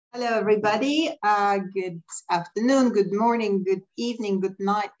Hello, everybody. Good afternoon, good morning, good evening, good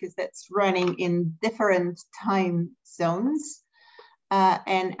night, because that's running in different time zones.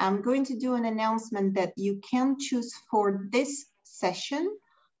 And I'm going to do an announcement that you can choose for this session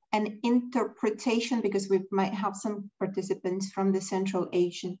an interpretation, because we might have some participants from the Central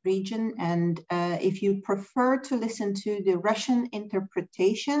Asian region. And if you prefer to listen to the Russian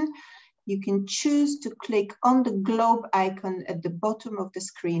interpretation, you can choose to click on the globe icon at the bottom of the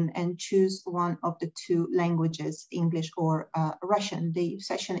screen and choose one of the two languages, English or Russian. The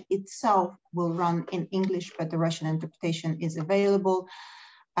session itself will run in English, but the Russian interpretation is available.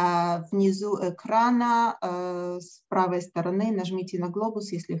 Внизу экрана с правой стороны нажмите на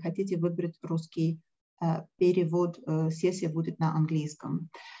глобус, если хотите выбрать русский перевод. Сессия будет на английском.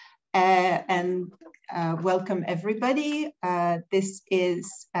 Welcome everybody. This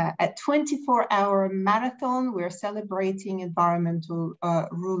is a 24-hour marathon. We're celebrating environmental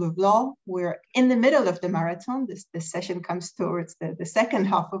rule of law. We're in the middle of the marathon. This session comes towards the second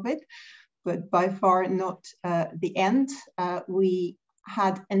half of it, but by far not the end. We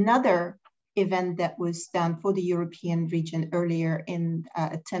had another event that was done for the European region earlier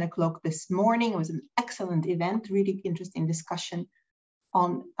at 10 o'clock this morning. It was an excellent event, really interesting discussion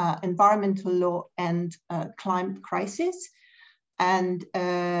on environmental law and climate crisis. And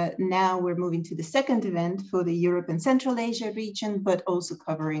now we're moving to the second event for the Europe and Central Asia region, but also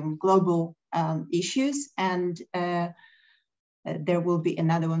covering global issues. And there will be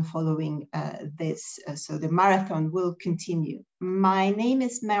another one following this. So the marathon will continue. My name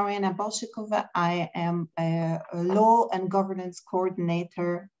is Mariana Bolshikova. I am a law and governance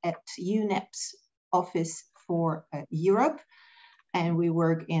coordinator at UNEP's Office for Europe. And we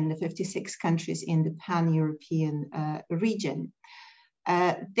work in the 56 countries in the pan-European region.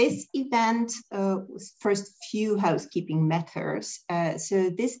 This event was first few housekeeping matters. So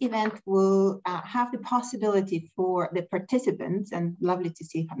this event will have the possibility for the participants, and lovely to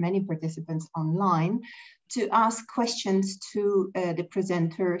see many participants online, to ask questions to the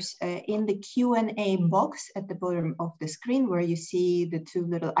presenters in the Q&A box at the bottom of the screen, where you see the two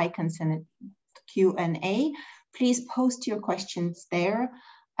little icons in Q&A. Please post your questions there.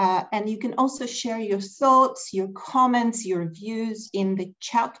 And you can also share your thoughts, your comments, your views in the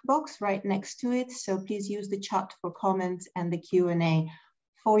chat box right next to it. So please use the chat for comments and the Q&A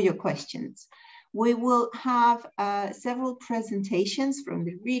for your questions. We will have several presentations from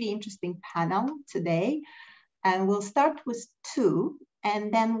the really interesting panel today. And we'll start with two,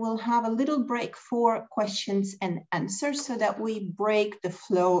 and then we'll have a little break for questions and answers so that we break the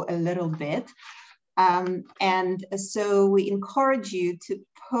flow a little bit. And so we encourage you to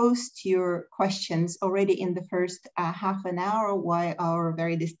post your questions already in the first half an hour while our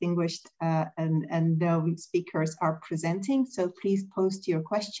very distinguished and known speakers are presenting. So please post your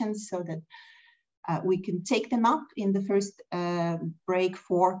questions so that we can take them up in the first break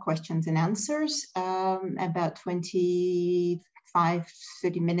for questions and answers, about 25-30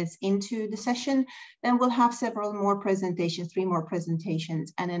 minutes into the session. Then we'll have several more presentations, 3 more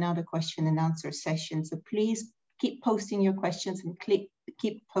presentations, and another question and answer session. So please keep posting your questions and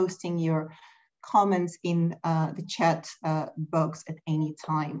keep posting your comments in the chat box at any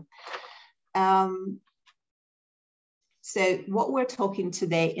time. So what we're talking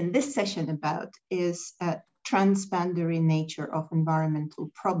today in this session about is transboundary nature of environmental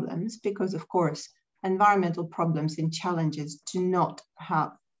problems, because of course, environmental problems and challenges do not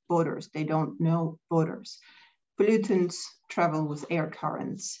have borders. They don't know borders. Pollutants travel with air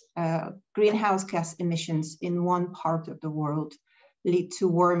currents. Greenhouse gas emissions in one part of the world lead to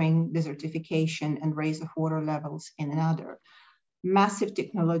warming, desertification, and rise of water levels in another. Massive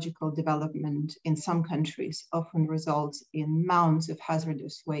technological development in some countries often results in mounds of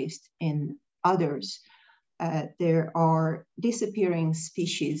hazardous waste in others. There are disappearing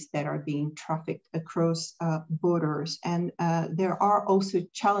species that are being trafficked across borders. And there are also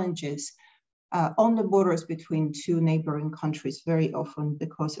challenges on the borders between two neighboring countries, very often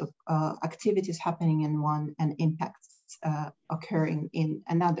because of activities happening in one and impacts occurring in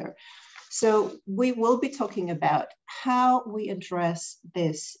another. So we will be talking about how we address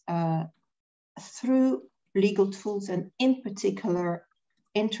this through legal tools, and in particular,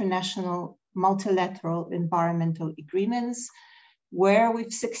 international multilateral environmental agreements, where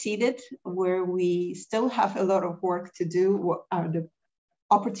we've succeeded, where we still have a lot of work to do, what are the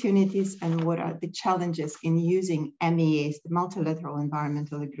opportunities and what are the challenges in using MEAs, the multilateral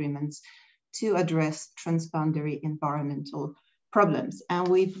environmental agreements, to address transboundary environmental problems. And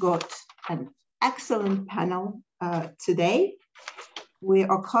we've got an excellent panel today. We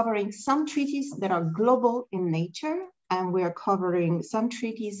are covering some treaties that are global in nature, and we're covering some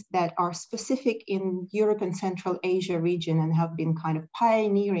treaties that are specific in Europe and Central Asia region and have been kind of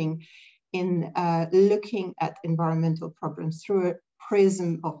pioneering in looking at environmental problems through a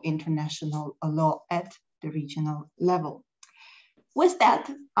prism of international law at the regional level. With that,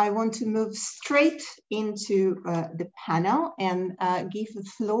 I want to move straight into the panel and give the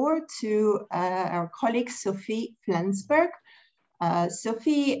floor to our colleague, Sophie Flensburg.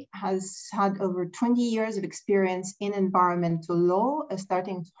 Sophie has had over 20 years of experience in environmental law,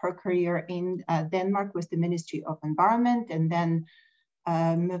 starting her career in Denmark with the Ministry of Environment, and then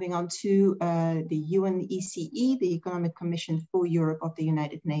moving on to the UNECE, the Economic Commission for Europe of the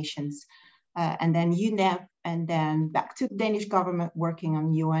United Nations, and then UNEP, and then back to the Danish government working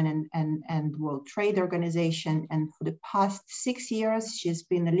on UN and World Trade Organization. And for the past 6 years, she's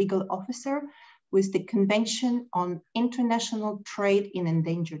been a legal officer with the Convention on International Trade in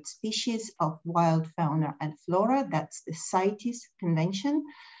Endangered Species of Wild Fauna and Flora. That's the CITES Convention.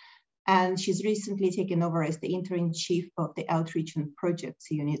 And she's recently taken over as the interim chief of the Outreach and Projects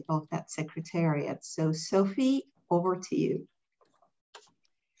Unit of that secretariat. So Sophie, over to you.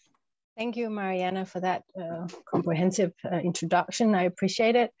 Thank you, Mariana, for that comprehensive introduction. I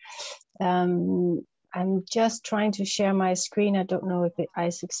appreciate it. I'm just trying to share my screen. I don't know if I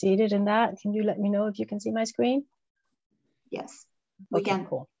succeeded in that. Can you let me know if you can see my screen? Yes, we can.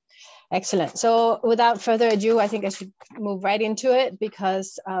 Cool. Excellent. So without further ado, I think I should move right into it,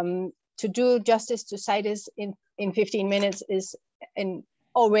 because to do justice to CITES in 15 minutes is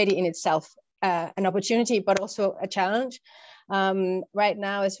already in itself an opportunity, but also a challenge. Right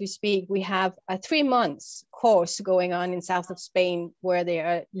now, as we speak, we have a 3 months course going on in south of Spain, where they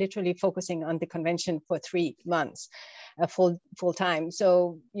are literally focusing on the convention for 3 months, full time.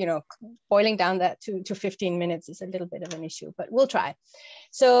 So, you know, boiling down that to 15 minutes is a little bit of an issue, but we'll try.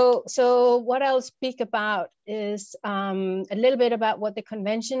 So what I'll speak about is a little bit about what the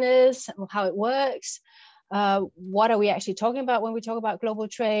convention is, how it works. What are we actually talking about when we talk about global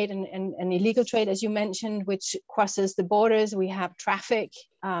trade and illegal trade, as you mentioned, which crosses the borders? We have traffic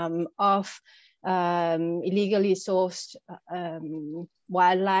of illegally sourced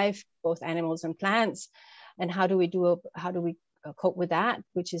wildlife, both animals and plants, and how do we cope with that,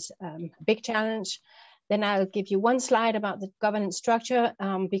 which is a big challenge. Then I'll give you one slide about the governance structure,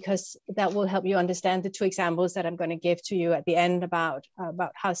 because that will help you understand the 2 examples that I'm going to give to you at the end about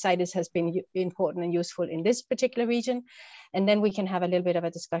how CITES has been important and useful in this particular region. And then we can have a little bit of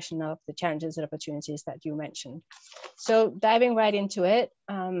a discussion of the challenges and opportunities that you mentioned. So diving right into it,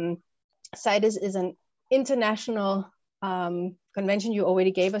 CITES is an international convention. You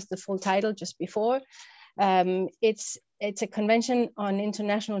already gave us the full title just before. It's a convention on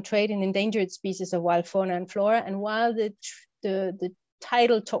international trade in endangered species of wild fauna and flora. And while the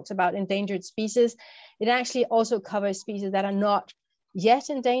title talks about endangered species, it actually also covers species that are not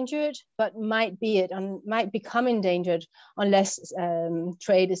yet endangered, but might become endangered unless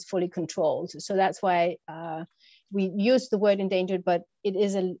trade is fully controlled. So that's why we use the word endangered, but it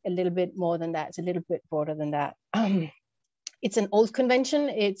is a little bit more than that. It's a little bit broader than that. It's an old convention.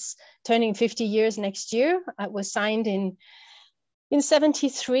 It's turning 50 years next year. It was signed in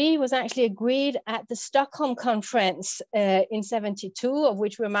 73, was actually agreed at the Stockholm conference in 72, of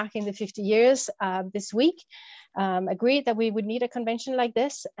which we're marking the 50 years this week. Agreed that we would need a convention like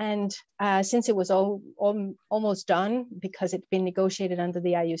this. And since it was almost done, because it'd been negotiated under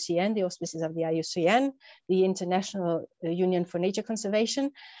the IUCN, the auspices of the IUCN, the International Union for Nature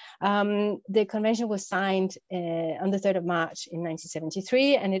Conservation, the convention was signed on the 3rd of March in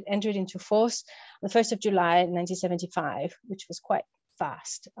 1973, and it entered into force on the 1st of July 1975, which was quite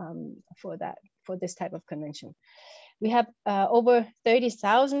fast for this type of convention. We have over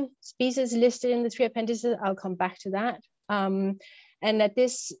 30,000 species listed in the 3 appendices. I'll come back to that. And at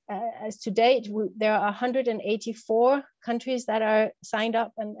this, as to date, there are 184 countries that are signed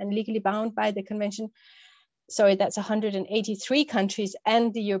up and legally bound by the convention. Sorry, that's 183 countries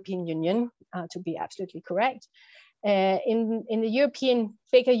and the European Union, to be absolutely correct. In the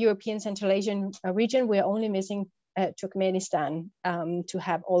bigger European Central Asian region, we're only missing Turkmenistan to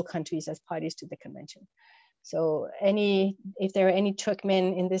have all countries as parties to the convention. So if there are any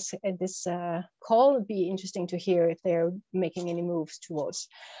Turkmen in this call, it'd be interesting to hear if they're making any moves towards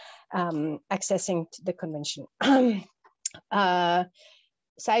accessing the convention.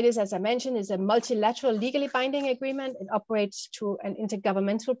 CITES, as I mentioned, is a multilateral legally binding agreement. It operates through an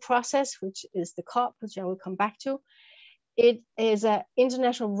intergovernmental process, which is the COP, which I will come back to. It is an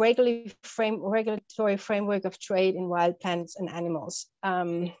international regulatory framework of trade in wild plants and animals.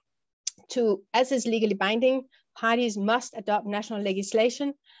 As is legally binding, parties must adopt national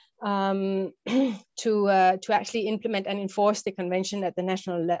legislation to actually implement and enforce the convention at the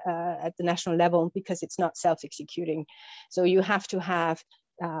national level, because it's not self-executing. So you have to have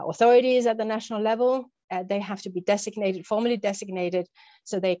authorities at the national level. They have to be designated, formally designated,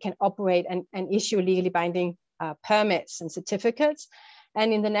 so they can operate and issue legally binding permits and certificates.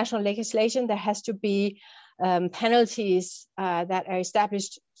 And in the national legislation, there has to be penalties that are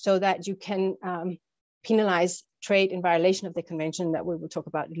established so that you can penalize trade in violation of the convention, that we will talk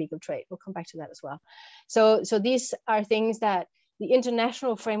about illegal trade. We'll come back to that as well. So these are things that the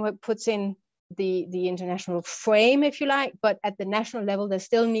international framework puts in the international frame, if you like, but at the national level, there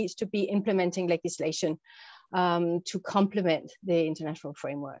still needs to be implementing legislation to complement the international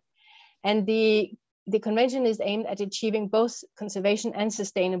framework. And the convention is aimed at achieving both conservation and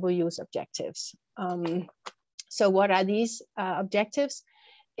sustainable use objectives. So what are these objectives?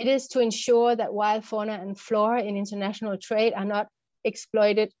 It is to ensure that wild fauna and flora in international trade are not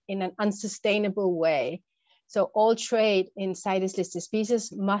exploited in an unsustainable way. So all trade in CITES listed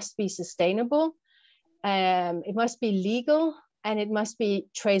species must be sustainable, it must be legal, and it must be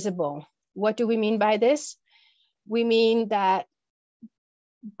traceable. What do we mean by this? We mean that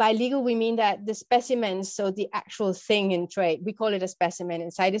by legal, we mean that the specimens, so the actual thing in trade, we call it a specimen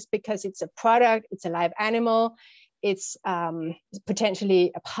in CITES because it's a product, it's a live animal, it's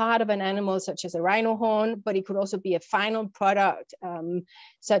potentially a part of an animal such as a rhino horn, but it could also be a final product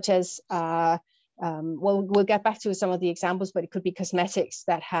such as, well, we'll get back to some of the examples, but it could be cosmetics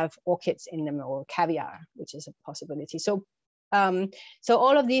that have orchids in them, or caviar, which is a possibility. So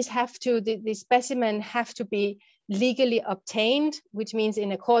all of these have to, the specimen have to be legally obtained, which means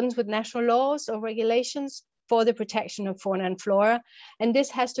in accordance with national laws or regulations for the protection of fauna and flora. And this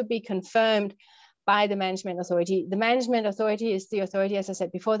has to be confirmed by the management authority. The management authority is the authority, as I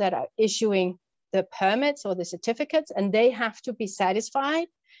said before, that are issuing the permits or the certificates, and they have to be satisfied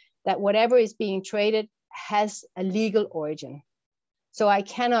that whatever is being traded has a legal origin. So I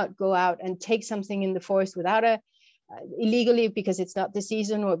cannot go out and take something in the forest without illegally, because it's not the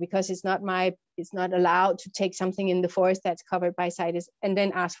season, or because it's not allowed to take something in the forest that's covered by CITES and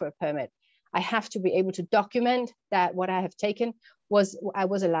then ask for a permit. I have to be able to document that what I have taken I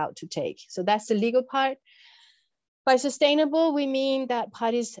was allowed to take. So that's the legal part. By sustainable, we mean that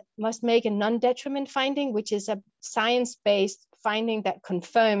parties must make a non-detriment finding, which is a science-based finding that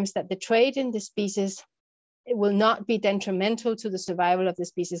confirms that the trade in the species, it will not be detrimental to the survival of the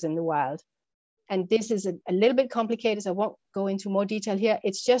species in the wild. And this is a little bit complicated, so I won't go into more detail here.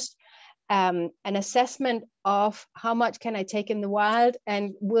 It's just an assessment of how much can I take in the wild,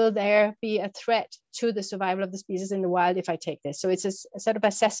 and will there be a threat to the survival of the species in the wild if I take this? So it's a sort of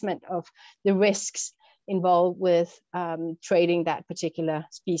assessment of the risks involved with trading that particular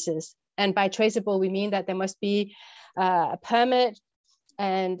species. And by traceable, we mean that there must be a permit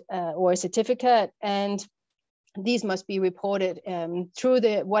and or a certificate, and these must be reported through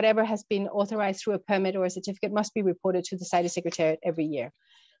whatever has been authorized through a permit or a certificate must be reported to the CITES Secretariat every year.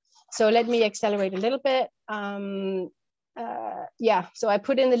 So let me accelerate a little bit. Yeah, so I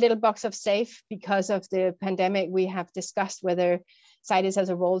put in the little box of safe because of the pandemic. We have discussed whether CITES has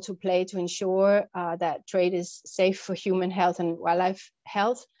a role to play to ensure that trade is safe for human health and wildlife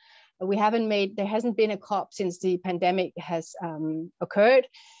health. There hasn't been a COP since the pandemic has occurred.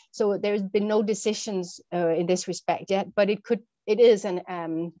 So there's been no decisions in this respect yet, but it is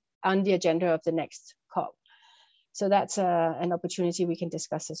on the agenda of the next COP. So that's an opportunity we can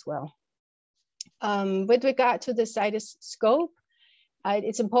discuss as well. With regard to the CITES scope,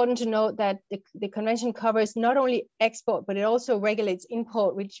 it's important to note that the convention covers not only export, but it also regulates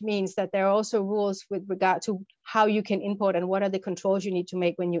import, which means that there are also rules with regard to how you can import and what are the controls you need to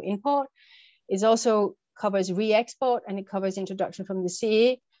make when you import. It also covers re-export, and it covers introduction from the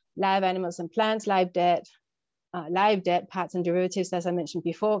sea, live animals and plants, live dead parts and derivatives, as I mentioned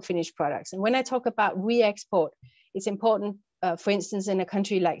before, finished products. And when I talk about re-export, it's important, for instance, in a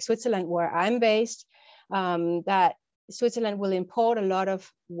country like Switzerland, where I'm based, that Switzerland will import a lot of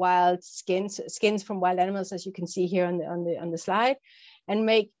wild skins from wild animals, as you can see here on the slide, and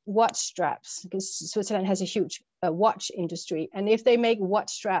make watch straps, because Switzerland has a huge watch industry. And if they make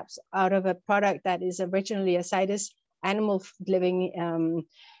watch straps out of a product that is originally a CITES animal living,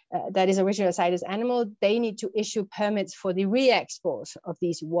 that is originally a CITES animal, they need to issue permits for the re-export of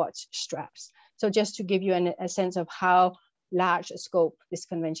these watch straps. So just to give you a sense of how large a scope this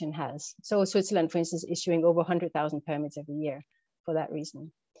convention has. So Switzerland, for instance, issuing over 100,000 permits every year for that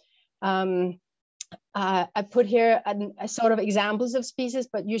reason. I put here a sort of examples of species,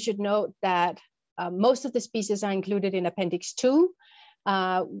 but you should note that most of the species are included in Appendix 2,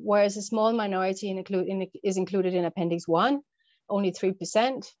 whereas a small minority is included in Appendix 1, only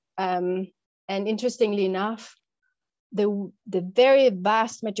 3%. And interestingly enough, the very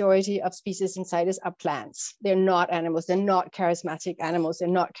vast majority of species in CITES are plants. They're not animals. They're not charismatic animals. They're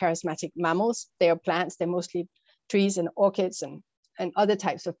not charismatic mammals. They are plants. They're mostly trees and orchids and other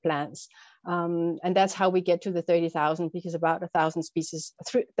types of plants. And that's how we get to the 30,000, because about 1,000 species,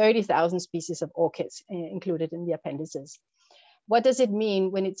 30,000 species of orchids included in the appendices. What does it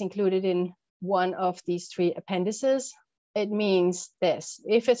mean when it's included in one of these three appendices? It means this: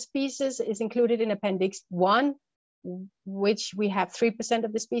 if a species is included in Appendix 1, which we have 3%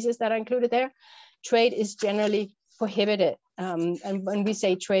 of the species that are included there, trade is generally prohibited. And when we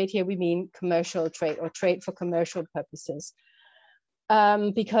say trade here, we mean commercial trade or trade for commercial purposes,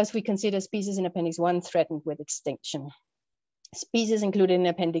 because we consider species in Appendix 1 threatened with extinction. Species included in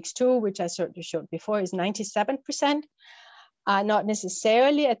Appendix 2, which I showed before, is 97%. Not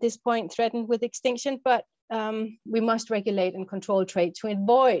necessarily at this point threatened with extinction, but we must regulate and control trade to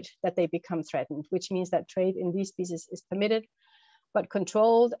avoid that they become threatened, which means that trade in these species is permitted but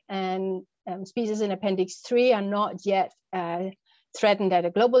controlled. And species in Appendix 3 are not yet threatened at a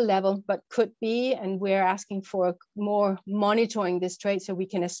global level, but could be, and we're asking for more monitoring this trade so we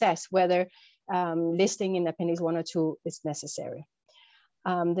can assess whether listing in Appendix 1 or 2 is necessary.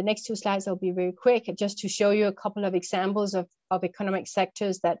 The next two slides will be very quick, just to show you a couple of examples of economic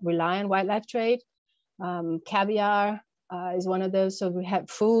sectors that rely on wildlife trade. Caviar is one of those. So we have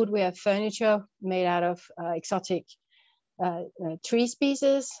food, we have furniture made out of exotic tree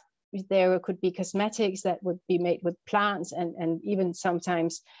species. There could be cosmetics that would be made with plants and even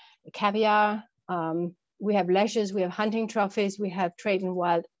sometimes caviar. We have leisures, we have hunting trophies, we have trade in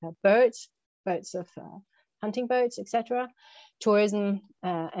wild birds of hunting birds, etc. Tourism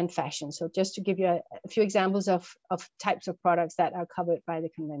and fashion. So just to give you a few examples of types of products that are covered by the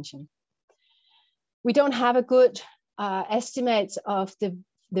convention. We don't have a good estimates of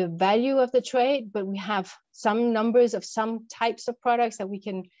the value of the trade, but we have some numbers of some types of products that we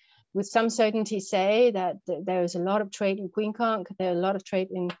can with some certainty say that there is a lot of trade in queen conch, there is a lot of trade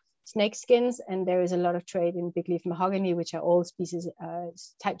in snake skins, and there is a lot of trade in big leaf mahogany, which are all species,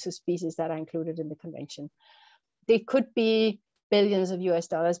 types of species that are included in the convention. They could be billions of US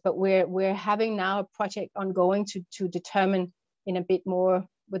dollars, but we're having now a project ongoing to determine in a bit more,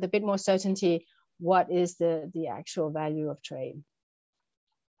 with a bit more certainty, what is the actual value of trade.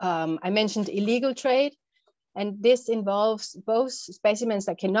 I mentioned illegal trade, and this involves both specimens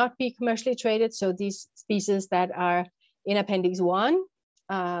that cannot be commercially traded. So these species that are in Appendix 1,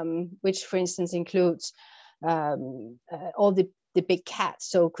 which for instance includes all the big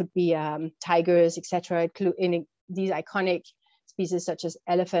cats. So it could be tigers, etc. In these iconic species such as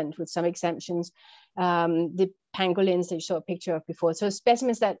elephant with some exemptions, the pangolins that you saw a picture of before. So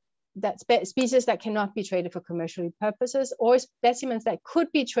specimens species that cannot be traded for commercial purposes, or specimens that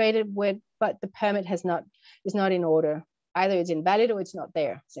could be traded with, but the permit is not in order. Either it's invalid or it's not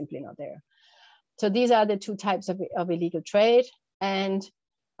there, simply not there. So these are the two types of illegal trade. And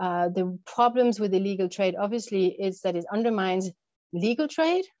the problems with illegal trade, obviously, is that it undermines legal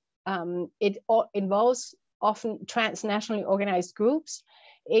trade. It involves often transnationally organized groups.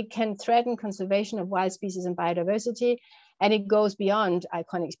 It can threaten conservation of wild species and biodiversity, and it goes beyond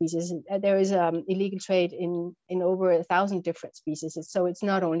iconic species. There is illegal trade in over 1,000 different species. So it's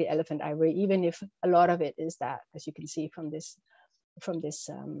not only elephant ivory, even if a lot of it is that, as you can see from this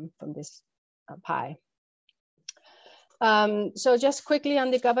pie. So just quickly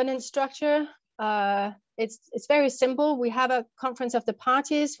on the governance structure, it's very simple. We have a conference of the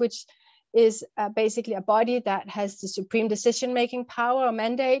parties, which is basically a body that has the supreme decision-making power or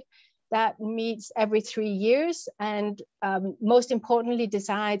mandate that meets every 3 years, and most importantly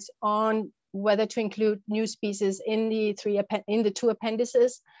decides on whether to include new species in the two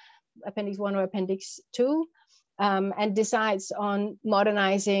appendices, Appendix 1 or Appendix 2, and decides on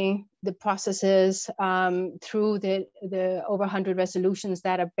modernizing the processes through the over 100 resolutions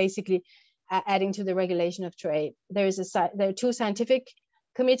that are basically adding to the regulation of trade. There are two scientific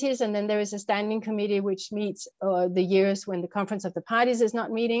committees, and then there is a standing committee which meets the years when the Conference of the Parties is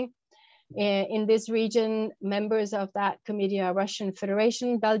not meeting. In this region, members of that committee are Russian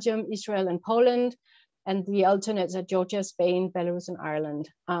Federation, Belgium, Israel, and Poland, and the alternates are Georgia, Spain, Belarus, and Ireland.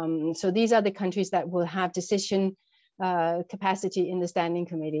 So these are the countries that will have decision capacity in the standing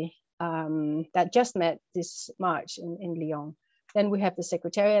committee that just met this March in Lyon. Then we have the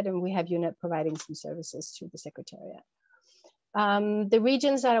Secretariat, and we have UNEP providing some services to the Secretariat.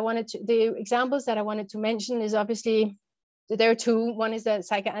 The examples that I wanted to mention is obviously, there are two. One is the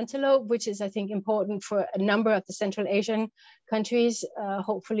Saiga antelope, which is, I think, important for a number of the Central Asian countries,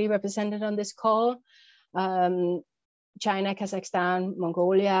 hopefully represented on this call. China, Kazakhstan,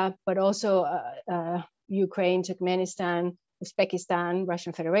 Mongolia, but also Ukraine, Turkmenistan, Uzbekistan,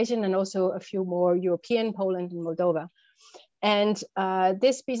 Russian Federation, and also a few more European, Poland and Moldova. And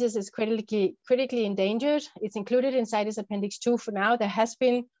this species is critically endangered. It's included in CITES Appendix 2 for now. There has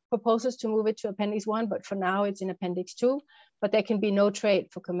been proposals to move it to Appendix 1, but for now it's in Appendix 2. But there can be no trade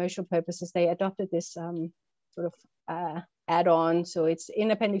for commercial purposes. They adopted this sort of add-on. So it's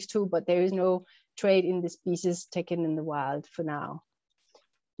in Appendix 2, but there is no trade in the species taken in the wild for now.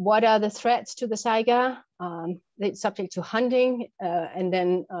 What are the threats to the saiga? It's subject to hunting, and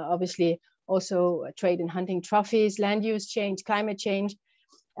then obviously also trade in hunting trophies, land use change, climate change,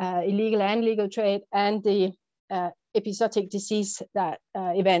 illegal and legal trade, and the episodic disease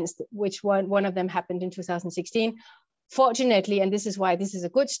events, which one of them happened in 2016. Fortunately, and this is why this is a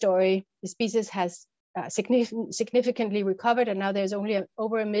good story, the species has significantly recovered, and now there's only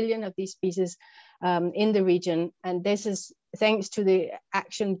over 1 million of these species in the region. And this is thanks to the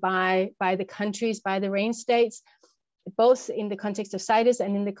action by the countries, by the range states, both in the context of CITES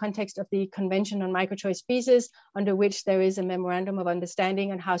and in the context of the Convention on Microchoice Species, under which there is a memorandum of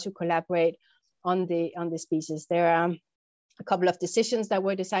understanding on how to collaborate on the species. There are a couple of decisions that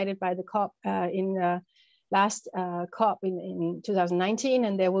were decided by the COP last COP in 2019,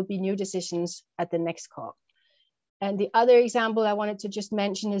 and there will be new decisions at the next COP. And the other example I wanted to just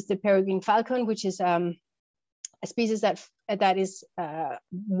mention is the peregrine falcon, which is a species that is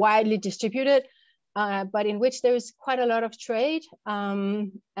widely distributed, but in which there is quite a lot of trade.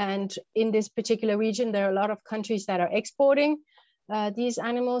 And in this particular region, there are a lot of countries that are exporting these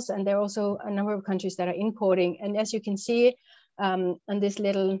animals, and there are also a number of countries that are importing. And as you can see on this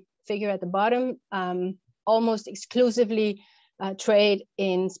little figure at the bottom, almost exclusively trade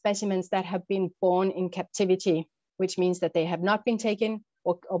in specimens that have been born in captivity, which means that they have not been taken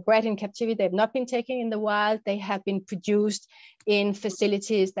or bred in captivity. They have not been taken in the wild. They have been produced in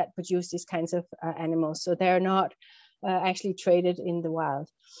facilities that produce these kinds of animals. So they're not actually traded in the wild,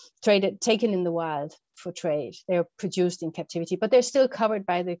 taken in the wild for trade. They're produced in captivity, but they're still covered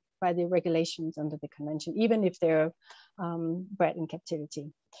by the regulations under the convention, even if they're bred in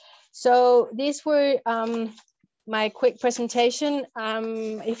captivity. So these were my quick presentation.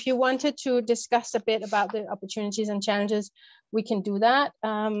 If you wanted to discuss a bit about the opportunities and challenges, we can do that.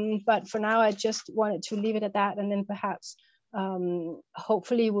 But for now, I just wanted to leave it at that. And then perhaps,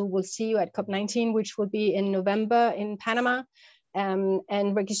 hopefully we will see you at COP19, which will be in November in Panama.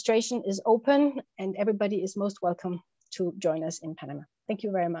 And registration is open and everybody is most welcome to join us in Panama. Thank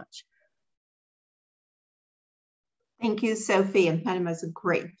you very much. Thank you, Sophie. And Panama is a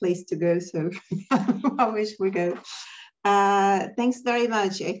great place to go, so I wish we go. Thanks very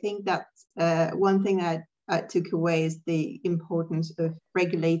much. I think that one thing I took away is the importance of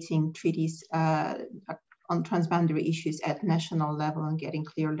regulating treaties on transboundary issues at national level and getting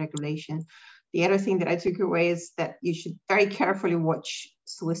clear regulation. The other thing that I took away is that you should very carefully watch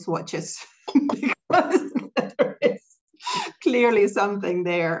Swiss watches because there is clearly something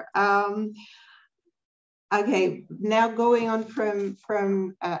there. Okay, now going on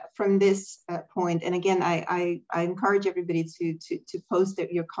from this point, and again, I encourage everybody to post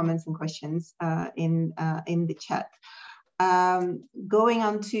your comments and questions in the chat. Going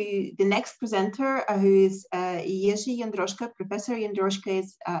on to the next presenter, who is Jerzy Jędroszka. Professor Jędroszka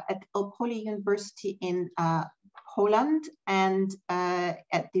is at Opole University in Poland and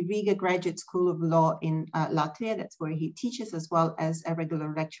at the Riga Graduate School of Law in Latvia. That's where he teaches, as well as a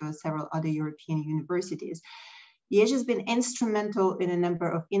regular lecturer at several other European universities. Jerzy has been instrumental in a number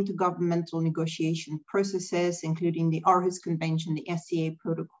of intergovernmental negotiation processes, including the Aarhus Convention, the SCA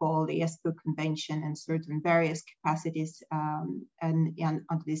Protocol, the ESPO Convention, and certain various capacities and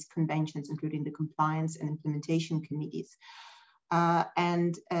under these conventions, including the compliance and implementation committees.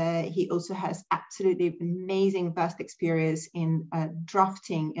 He also has absolutely amazing vast experience in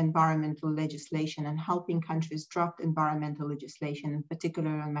drafting environmental legislation and helping countries draft environmental legislation, in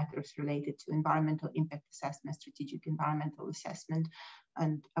particular on matters related to environmental impact assessment, strategic environmental assessment,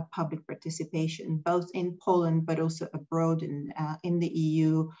 and public participation, both in Poland, but also abroad in the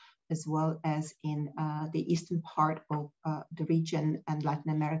EU, as well as in the eastern part of the region and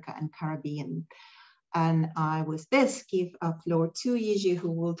Latin America and Caribbean. And I, with this, give a floor to Jerzy, who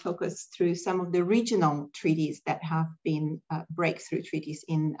will talk us through some of the regional treaties that have been breakthrough treaties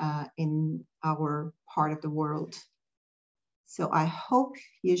in our part of the world. So I hope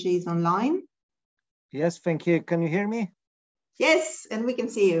Jerzy is online. Yes, thank you. Can you hear me? Yes, and we can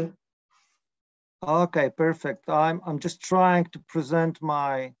see you. Okay, perfect. I'm just trying to present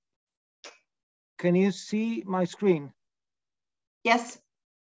my. Can you see my screen? Yes.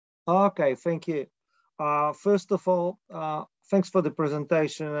 Okay, thank you. First of all, thanks for the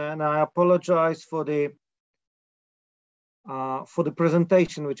presentation, and I apologize for the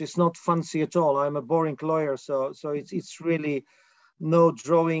presentation, which is not fancy at all. I'm a boring lawyer, so it's really no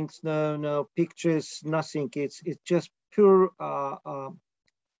drawings, no pictures, nothing. It's just pure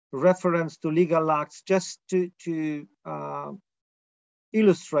reference to legal acts, just to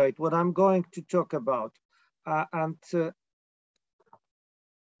illustrate what I'm going to talk about.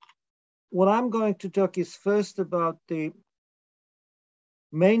 What I'm going to talk is first about the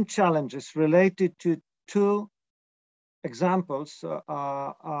main challenges related to two examples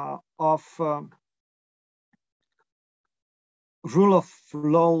of rule of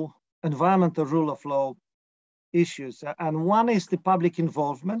law, environmental rule of law issues. And one is the public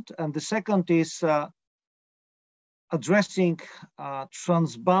involvement, and the second is addressing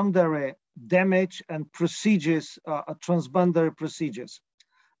transboundary damage and procedures, transboundary procedures.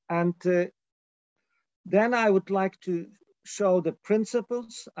 And then I would like to show the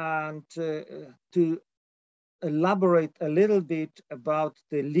principles and to elaborate a little bit about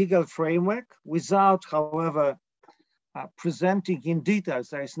the legal framework without, however, presenting in details.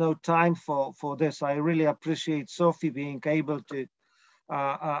 There is no time for this. I really appreciate Sophie being able to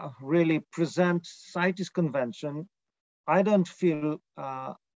really present CITES Convention. I don't feel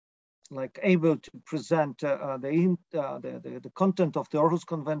like able to present the content of the Aarhus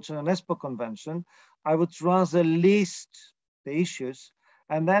Convention and Espoo Convention. I would rather list the issues,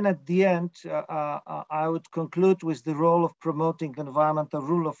 and then at the end, I would conclude with the role of promoting environmental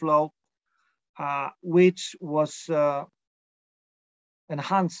rule of law, which was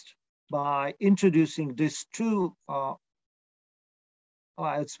enhanced by introducing these two,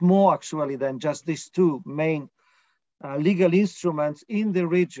 it's more actually than just these two main legal instruments in the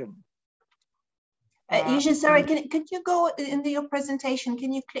region. Eugene, sorry, could you go into your presentation?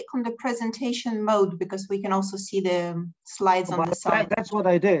 Can you click on the presentation mode, because we can also see the slides on the side? That's what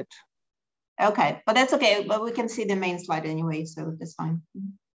I did. Okay, but that's okay. But we can see the main slide anyway, so that's fine.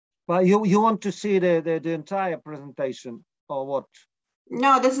 But you want to see the entire presentation or what?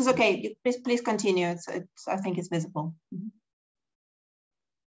 No, this is okay. Please continue. I think it's visible.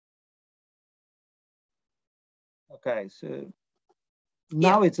 Okay, so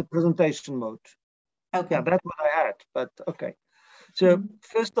now it's a presentation mode. Okay. Yeah, that's what I had, but okay. So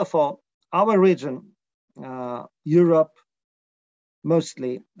first of all, our region, Europe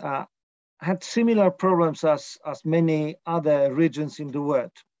mostly, had similar problems as many other regions in the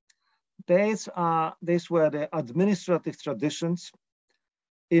world. These were the administrative traditions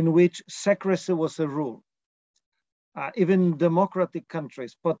in which secrecy was a rule. Even in democratic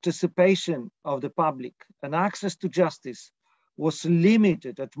countries, participation of the public and access to justice was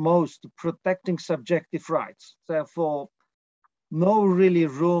limited at most to protecting subjective rights. Therefore, no really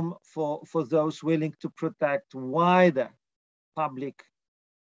room for those willing to protect wider public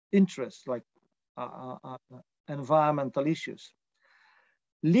interests like environmental issues.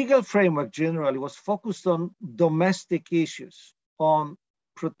 Legal framework generally was focused on domestic issues, on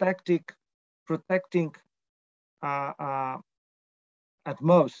protecting at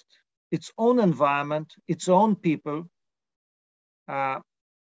most its own environment, its own people.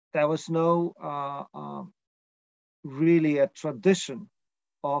 There was no really a tradition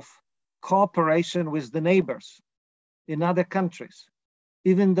of cooperation with the neighbors in other countries,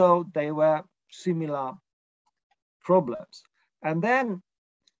 even though they were similar problems. And then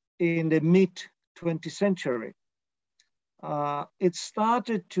in the mid-20th century, it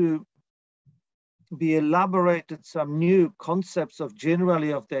started to be elaborated some new concepts of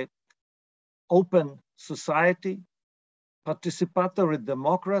generally of the open society, participatory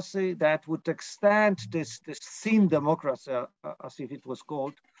democracy that would extend this thin democracy, as if it was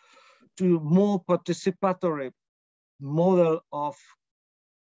called, to more participatory model of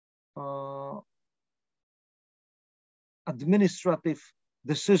administrative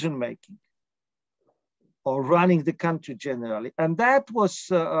decision-making or running the country generally. And that was,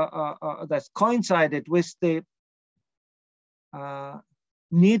 that coincided with the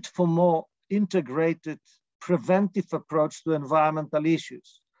need for more integrated preventive approach to environmental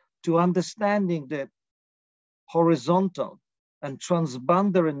issues, to understanding the horizontal and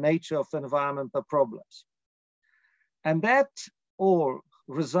transboundary nature of environmental problems. And that all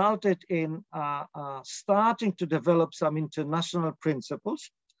resulted in starting to develop some international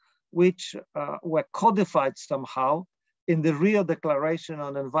principles which were codified somehow in the Rio Declaration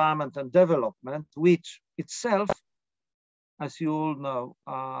on Environment and Development, which itself, as you all know,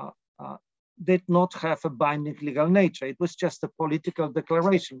 did not have a binding legal nature. It was just a political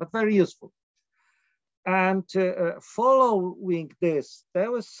declaration, but very useful. And following this,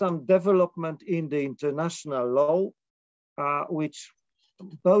 there was some development in the international law, which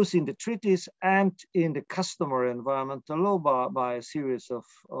both in the treaties and in the customary environmental law by a series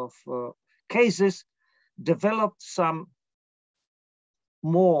of cases, developed some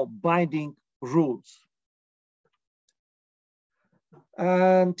more binding rules.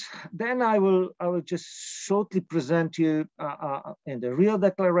 And then I will just shortly present you in the Rio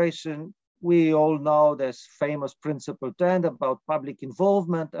Declaration. We all know this famous Principle 10 about public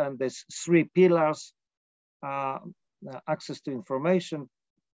involvement, and there's 3 pillars: access to information,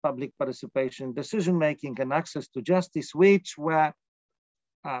 public participation in decision-making, and access to justice, which were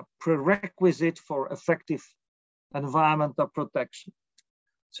prerequisite for effective environmental protection.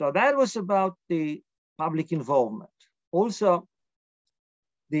 So that was about the public involvement. Also,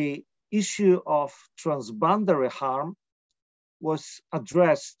 the issue of transboundary harm was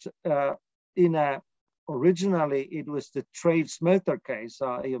addressed originally it was the trade smelter case.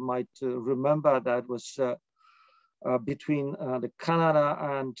 You might remember that was between the Canada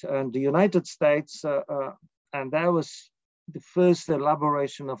and the United States. And that was the first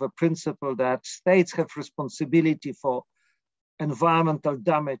elaboration of a principle that states have responsibility for environmental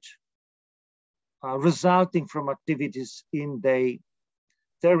damage resulting from activities in their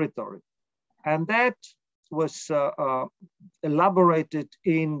territory. And that was elaborated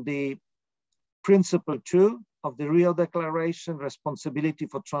in the Principle 2 of the Rio Declaration, responsibility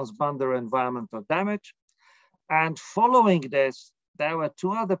for transboundary environmental damage. And following this, there were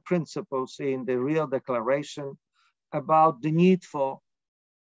 2 other principles in the Rio Declaration about the need for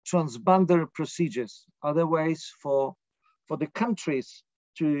transboundary procedures, other ways for the countries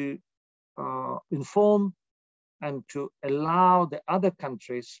to inform and to allow the other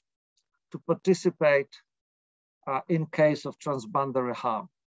countries to participate in case of transboundary harm.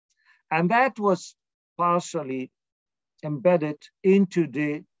 And that was partially embedded into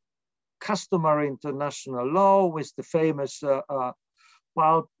the customary international law with the famous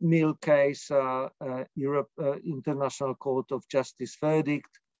pulp mill case, Europe International Court of Justice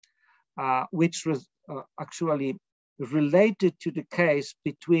verdict, which was actually related to the case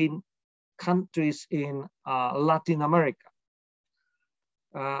between countries in Latin America.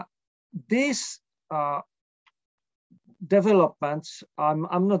 These developments,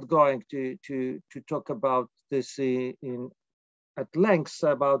 I'm not going to talk about this at length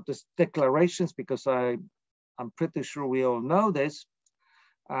about these declarations, because I'm pretty sure we all know this.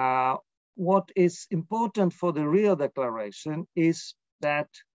 What is important for the Rio Declaration is that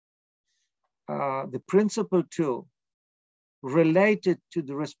the Principle 2 related to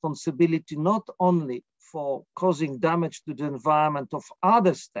the responsibility not only for causing damage to the environment of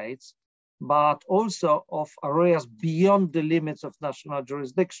other states, but also of areas beyond the limits of national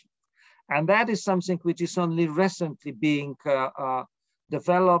jurisdiction. And that is something which is only recently being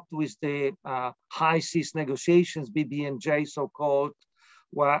developed with the high seas negotiations, BBNJ so-called,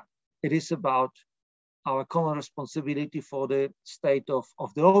 where it is about our common responsibility for the state of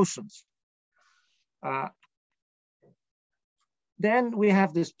the oceans. Then we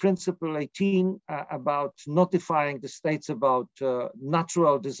have this Principle 18 about notifying the states about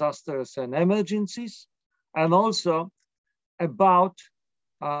natural disasters and emergencies, and also about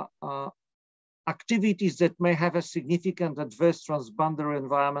activities that may have a significant adverse transboundary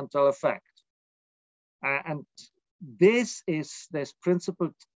environmental effect. And this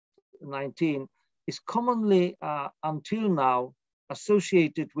Principle 19 is commonly until now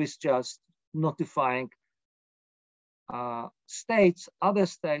associated with just notifying other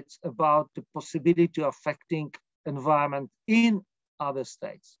states about the possibility of affecting environment in other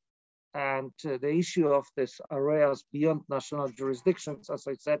states. And the issue of these areas beyond national jurisdictions, as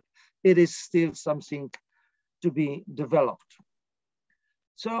I said, it is still something to be developed.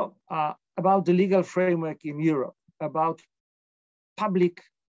 So about the legal framework in Europe, about public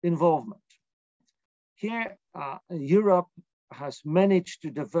involvement. Here, Europe has managed to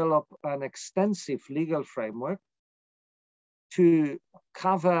develop an extensive legal framework to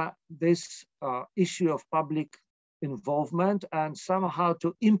cover this issue of public involvement and somehow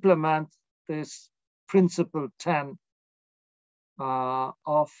to implement this Principle 10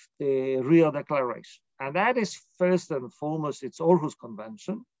 of the Rio Declaration. And that is first and foremost, it's Aarhus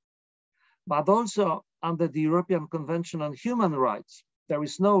Convention, but also under the European Convention on Human Rights, there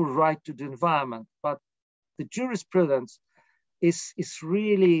is no right to the environment, but the jurisprudence is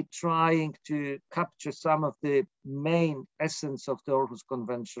really trying to capture some of the main essence of the Aarhus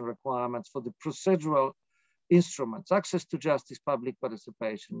Convention requirements for the procedural instruments: access to justice, public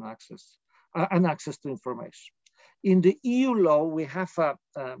participation, and access to information. In the EU law, we have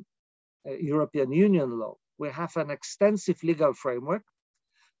European Union law, we have an extensive legal framework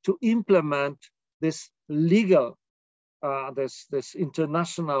to implement this legal, this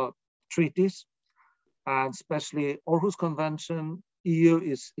international treaties, and especially Aarhus Convention. EU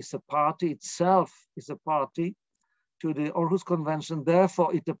is a party itself, is a party to the Aarhus Convention.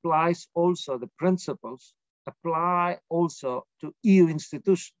 Therefore, it applies also, the principles apply also to EU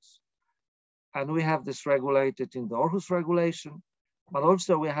institutions. And we have this regulated in the Aarhus Regulation, but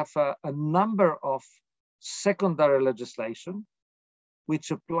also we have a number of secondary legislation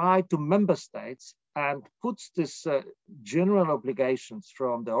which apply to member states and puts this general obligations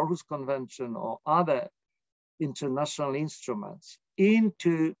from the Aarhus Convention or other international instruments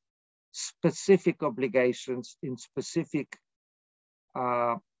into specific obligations in specific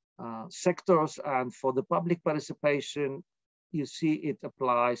sectors. And for the public participation, you see it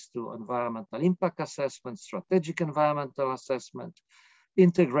applies to environmental impact assessment, strategic environmental assessment,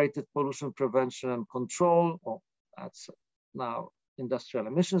 integrated pollution prevention and control, or that's now Industrial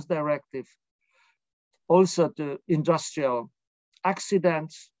Emissions Directive, also to industrial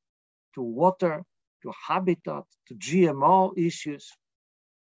accidents, to water, to habitat, to GMO issues.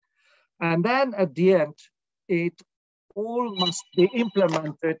 And then at the end, it all must be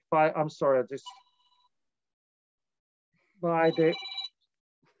implemented by, I'm sorry, this, by the,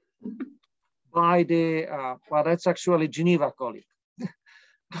 well, that's actually Geneva colleague,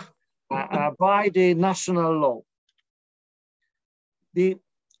 by the national law. The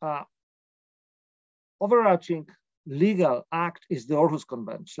overarching legal act is the Aarhus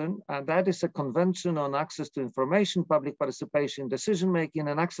Convention, and that is a convention on access to information, public participation, decision-making,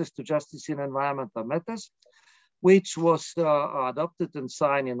 and access to justice in environmental matters, which was adopted and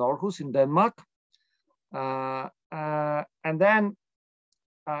signed in Aarhus in Denmark. And then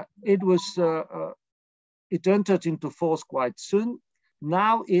it entered into force quite soon.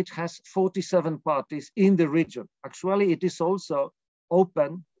 Now it has 47 parties in the region. Actually, it is also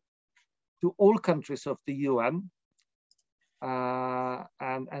open to all countries of the UN.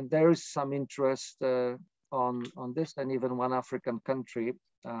 And there is some interest on this, and even one African country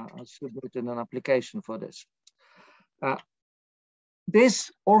submitted an application for this.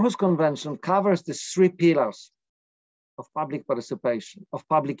 This Aarhus Convention covers the 3 pillars of public participation, of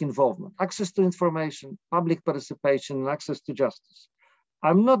public involvement: access to information, public participation, and access to justice.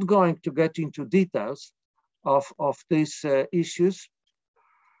 I'm not going to get into details of these issues.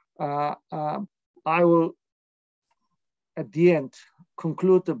 I will, at the end,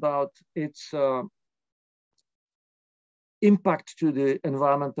 conclude about its impact to the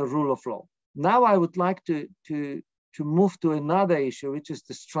environmental rule of law. Now I would like to move to another issue, which is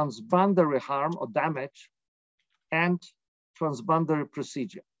this transboundary harm or damage and transboundary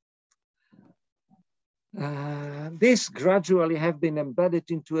procedure. This gradually have been embedded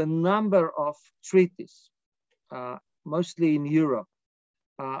into a number of treaties, mostly in Europe,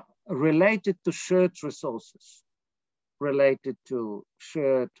 related to shared resources, related to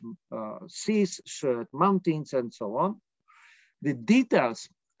shared seas, shared mountains, and so on. The details,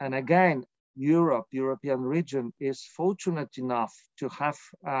 and again, European region is fortunate enough to have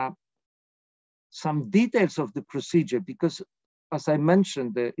some details of the procedure, because as I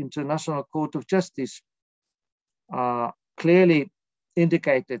mentioned, the International Court of Justice clearly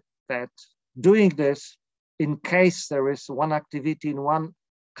indicated that doing this, in case there is one activity in one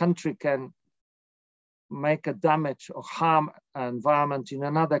country can make a damage or harm environment in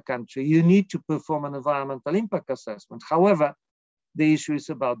another country, you need to perform an environmental impact assessment. However, the issue is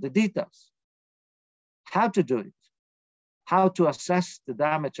about the details. How to do it, how to assess the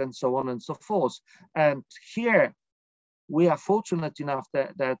damage, and so on and so forth. And here, we are fortunate enough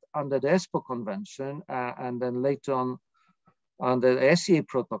that under the ESPO Convention, and then later on under the SEA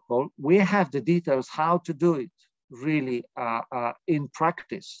protocol, we have the details how to do it really in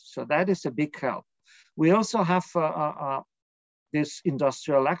practice. So that is a big help. We also have this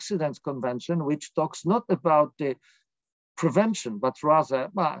Industrial Accidents Convention, which talks not about the prevention, but rather,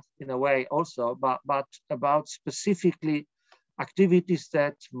 well, in a way also, but about specifically activities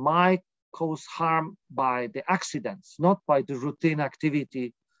that might cause harm by the accidents, not by the routine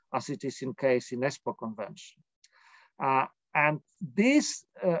activity as it is in case in ESPO Convention. And this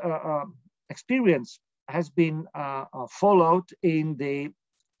experience has been followed in the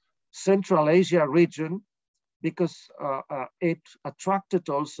Central Asia region, because it attracted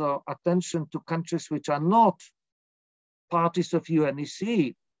also attention to countries which are not parties of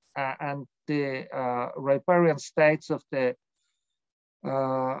UNEC, and the riparian states of the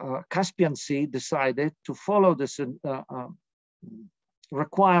Caspian Sea decided to follow this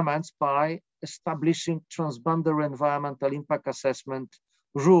requirements by establishing transboundary environmental impact assessment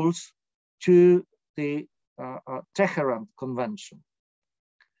rules to the Tehran Convention.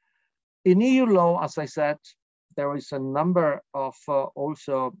 In EU law, as I said, there is a number of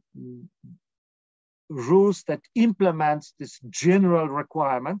also rules that implement these general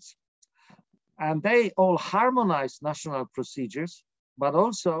requirements, and they all harmonize national procedures, but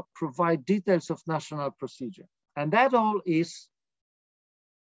also provide details of national procedure. And that all is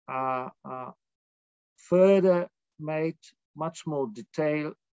further made much more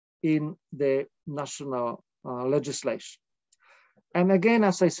detailed in the national legislation. And again,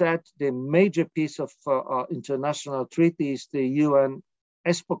 as I said, the major piece of international treaty is the UN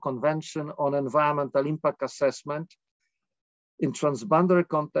ESPO Convention on Environmental Impact Assessment in transboundary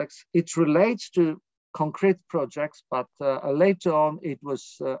context. It relates to concrete projects, but later on it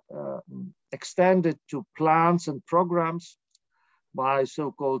was extended to plans and programs by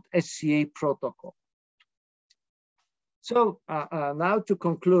so-called SCA protocol. So now to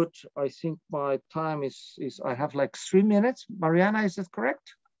conclude, I think my time is I have like 3 minutes. Mariana, is that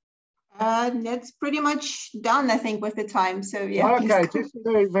correct? That's pretty much done, I think, with the time. So yeah. Okay, just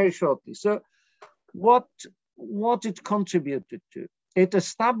very, very shortly. So what it contributed to? It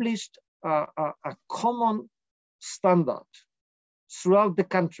established a common standard throughout the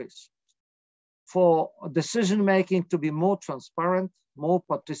countries for decision-making to be more transparent, more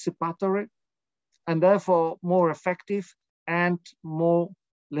participatory, and therefore more effective and more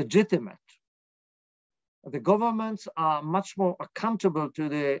legitimate. The governments are much more accountable to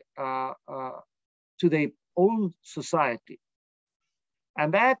their own society.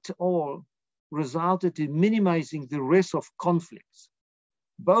 And that all resulted in minimizing the risk of conflicts,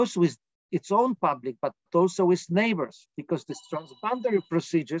 both with its own public, but also with neighbors, because this transboundary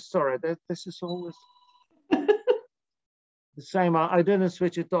procedures, sorry, this is always the same. I didn't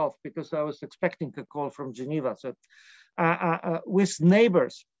switch it off because I was expecting a call from Geneva. So with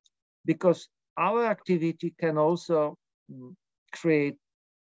neighbors, because our activity can also create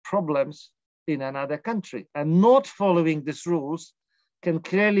problems in another country, and not following these rules can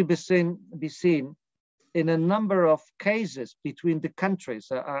clearly be seen in a number of cases between the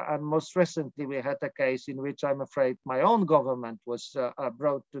countries. And most recently, we had a case in which I'm afraid my own government was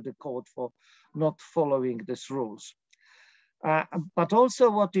brought to the court for not following these rules. But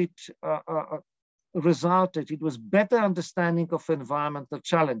also what it resulted, it was better understanding of environmental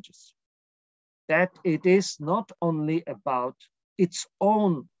challenges. That it is not only about its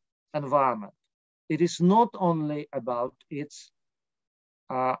own environment. It is not only about its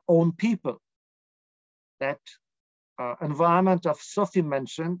own people. That environment, of Sophie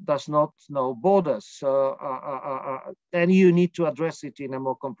mentioned, does not know borders. So then you need to address it in a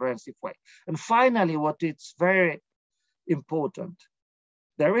more comprehensive way. And finally, what is very important,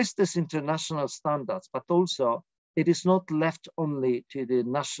 there is this international standards, but also it is not left only to the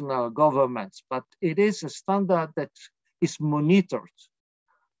national governments, but it is a standard that is monitored.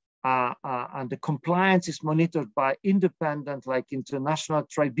 And the compliance is monitored by independent, like international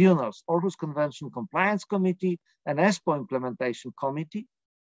tribunals, Aarhus Convention Compliance Committee and ESPO Implementation Committee.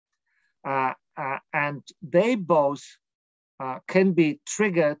 And they both can be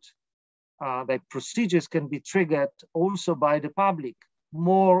triggered, the procedures can be triggered also by the public,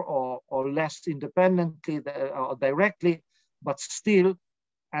 more or less independently or directly, but still,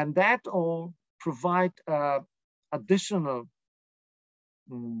 and that all provide additional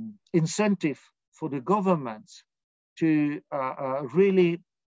incentive for the governments to really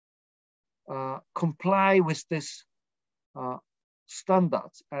comply with this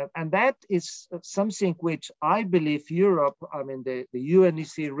standards. And that is something which I believe Europe, I mean the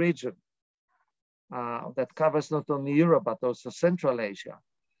UNEC region, that covers not only Europe, but also Central Asia,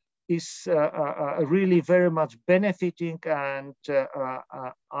 is really very much benefiting. And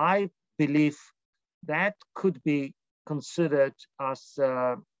I believe that could be considered as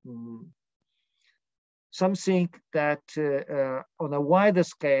something that on a wider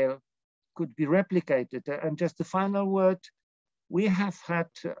scale could be replicated. And just the final word, we have had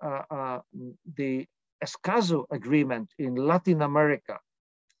the Escazú agreement in Latin America,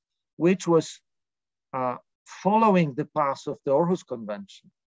 which was following the path of the Aarhus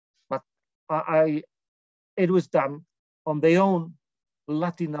Convention, but it was done on their own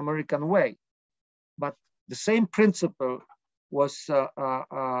Latin American way. But the same principle was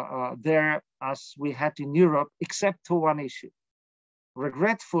there as we had in Europe, except for one issue.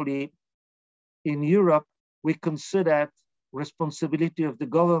 Regretfully, in Europe, we considered responsibility of the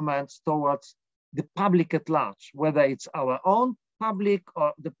governments towards the public at large, whether it's our own public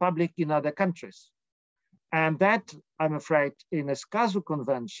or the public in other countries. And that, I'm afraid, in Escazú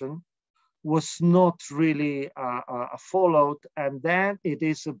Convention was not really followed. And then it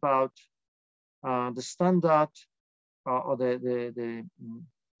is about the standard or the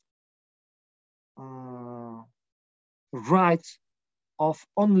rights of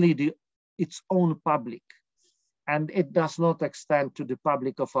only its own public, and it does not extend to the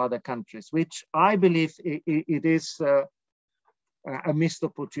public of other countries, which I believe it is a missed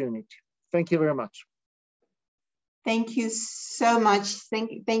opportunity. Thank you very much. Thank you so much.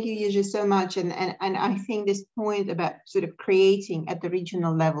 Thank you, Jerzy, so much. And I think this point about sort of creating at the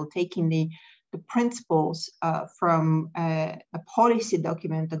regional level, taking the principles from a policy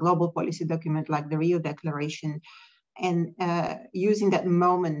document, a global policy document like the Rio Declaration, and using that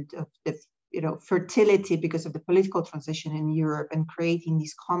moment of the fertility because of the political transition in Europe, and creating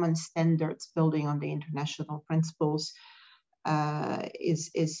these common standards building on the international principles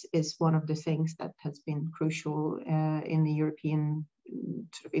is one of the things that has been crucial in the European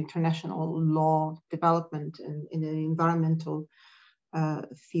sort of international law development and in the environmental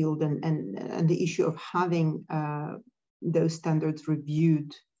field, and the issue of having those standards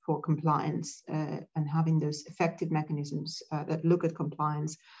reviewed for compliance and having those effective mechanisms that look at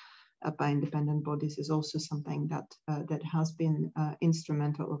compliance by independent bodies is also something that has been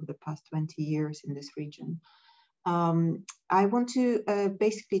instrumental over the past 20 years in this region. I want to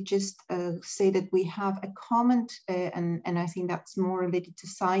basically just say that we have a comment, and I think that's more related to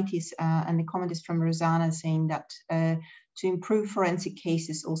CITES, and the comment is from Rosanna saying that to improve forensic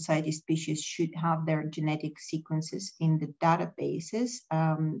cases, all CITES species should have their genetic sequences in the databases.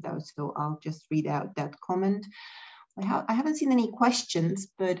 So I'll just read out that comment. I haven't seen any questions,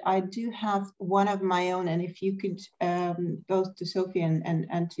 but I do have one of my own, and if you could, both to Sophie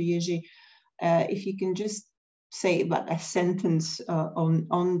and to Jerzy, if you can just say about a sentence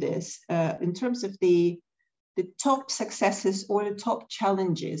on this in terms of the top successes or the top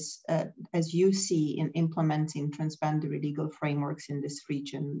challenges as you see in implementing transboundary legal frameworks in this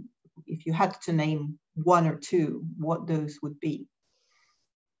region. If you had to name one or two, what those would be?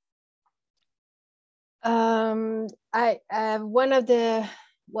 One of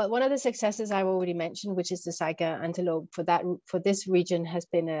the successes I've already mentioned, which is the Saiga antelope, for this region has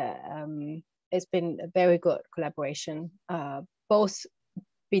been it's been a very good collaboration, both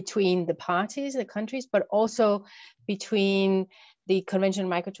between the parties, the countries, but also between the Convention on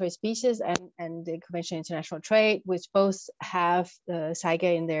Migratory Species and the Convention on International Trade, which both have the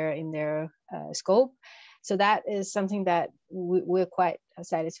Saiga in their scope. So that is something that we're quite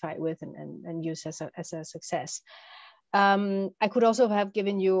satisfied with and use as a success. I could also have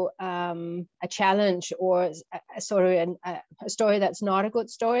given you a challenge or a story that's not a good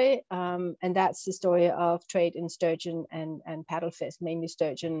story, and that's the story of trade in sturgeon and paddlefish, mainly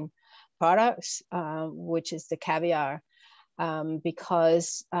sturgeon products, which is the caviar,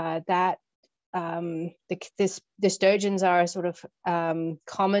 because the sturgeons are sort of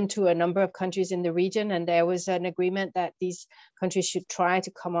common to a number of countries in the region, and there was an agreement that these countries should try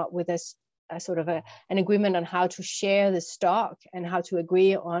to come up with an agreement on how to share the stock and how to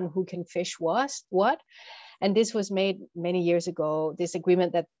agree on who can fish what. And this was made many years ago, this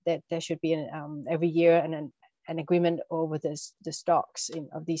agreement that there should be every year an agreement over the stocks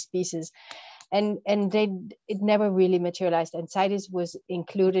of these species. And it never really materialized. And CITES was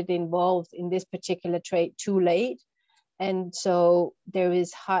involved in this particular trade too late. And so there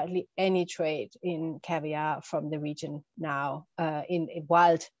is hardly any trade in caviar from the region now, in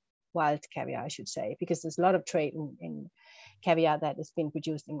wild caviar, I should say, because there's a lot of trade in caviar that is being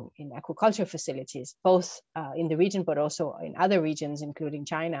produced in aquaculture facilities, both in the region, but also in other regions, including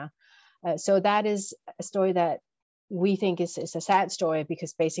China. So that is a story that we think is a sad story,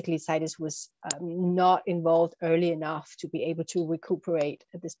 because basically CITES was not involved early enough to be able to recuperate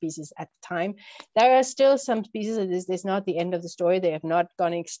the species at the time. There are still some species, this is not the end of the story, they have not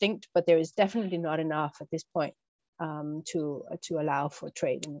gone extinct, but there is definitely not enough at this point to allow for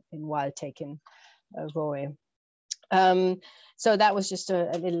trade in wild taken roe. So that was just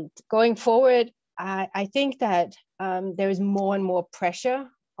a little going forward. I think that there is more and more pressure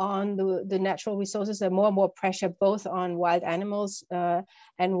on the natural resources. There more and more pressure both on wild animals and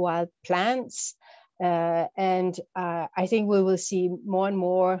wild plants. And I think we will see more and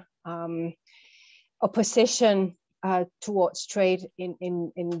more opposition towards trade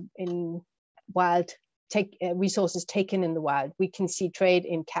in wild resources taken in the wild. We can see trade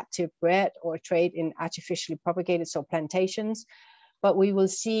in captive bred or trade in artificially propagated, so plantations. But we will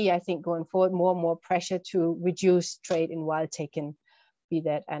see, I think, going forward, more and more pressure to reduce trade in wild taken, be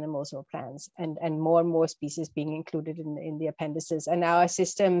that animals or plants, and more species being included in the appendices. And our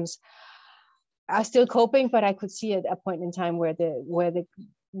systems are still coping, but I could see at a point in time where the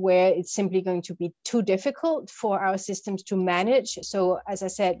where it's simply going to be too difficult for our systems to manage. So as I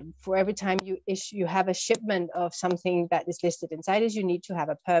said, for every time you have a shipment of something that is listed inside it, you need to have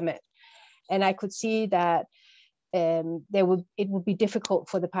a permit. And I could see that it would be difficult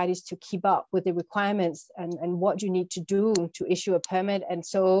for the parties to keep up with the requirements and what you need to do to issue a permit. And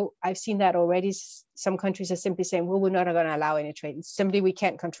so I've seen that already. Some countries are simply saying, well, we're not going to allow any trade. It's simply, we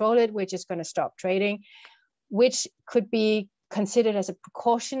can't control it. We're just going to stop trading, which could be considered as a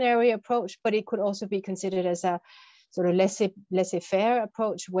precautionary approach, but it could also be considered as a sort of laissez-faire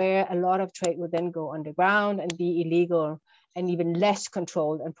approach, where a lot of trade would then go underground and be illegal and even less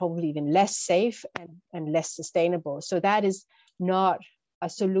controlled and probably even less safe and less sustainable. So that is not a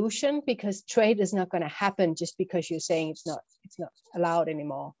solution, because trade is not going to happen just because you're saying it's not allowed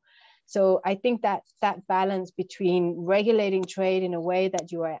anymore. So I think that balance between regulating trade in a way that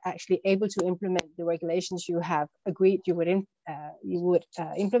you are actually able to implement the regulations you have agreed you would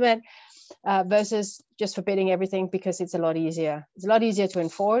implement, versus just forbidding everything, because it's a lot easier. It's a lot easier to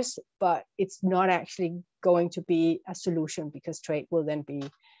enforce, but it's not actually going to be a solution, because trade will then be,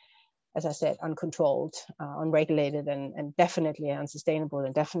 as I said, uncontrolled, unregulated, and definitely unsustainable,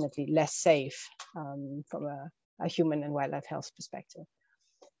 and definitely less safe from a human and wildlife health perspective.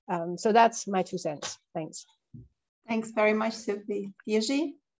 So that's my 2 cents. Thanks. Thanks very much, Sylvie.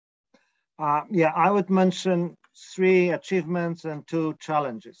 Jiří? Yeah, I would mention 3 achievements and 2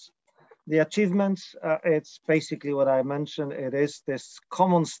 challenges. The achievements, it's basically what I mentioned. It is this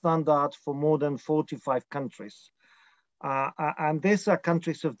common standard for more than 45 countries. And these are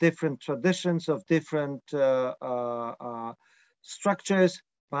countries of different traditions, of different structures,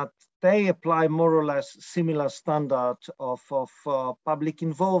 but they apply more or less similar standard of public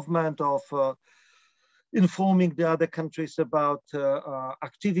involvement, of informing the other countries about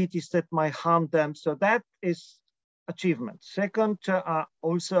activities that might harm them. So that is achievement. Second,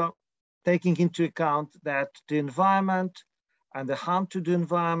 also taking into account that the environment and the harm to the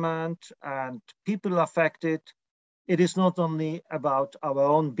environment and people affected, it is not only about our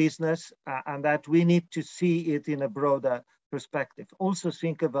own business, and that we need to see it in a broader perspective. Also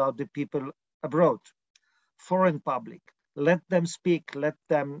think about the people abroad, foreign public. Let them speak, let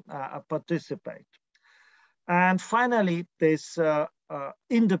them participate. And finally, this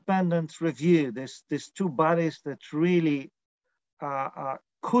independent review, these 2 bodies that really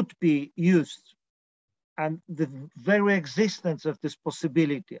could be used, and the very existence of this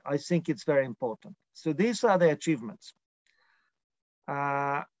possibility, I think it's very important. So these are the achievements.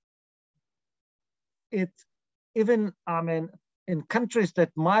 Even, I mean, in countries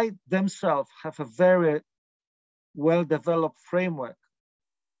that might themselves have a very well-developed framework,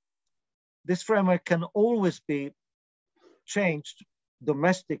 this framework can always be changed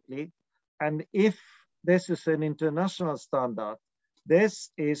domestically. And if this is an international standard, this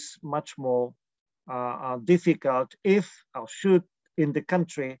is much more difficult if or should in the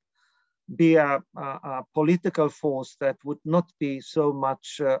country be a political force that would not be so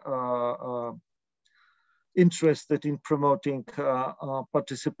much interested in promoting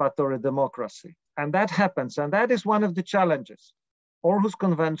participatory democracy. And that happens, and that is one of the challenges. Aarhus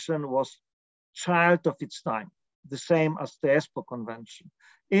Convention was child of its time, the same as the Espoo Convention.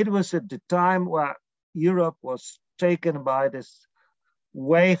 It was at the time where Europe was taken by this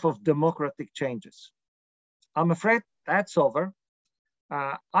wave of democratic changes. I'm afraid that's over.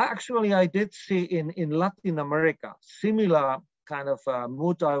 I did see in Latin America similar kind of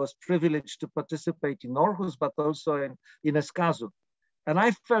mood. I was privileged to participate in Aarhus, but also in Escazú. And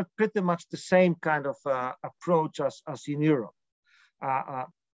I felt pretty much the same kind of approach as in Europe,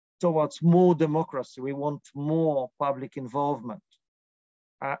 towards more democracy. We want more public involvement.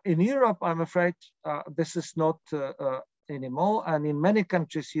 In Europe, I'm afraid this is not anymore. And in many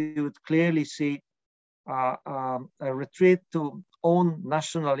countries, you would clearly see a retreat to own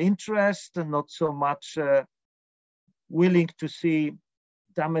national interest and not so much willing to see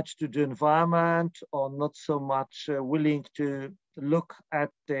damage to the environment, or not so much willing to look at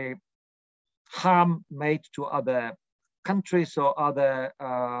the harm made to other countries or other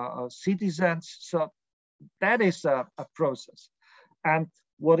citizens. So that is a process. And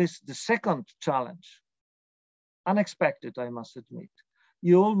what is the second challenge? Unexpected, I must admit.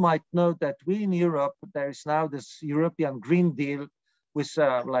 You all might know that we in Europe, there is now this European Green Deal with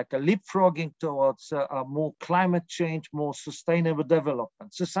like a leapfrogging towards more climate change, more sustainable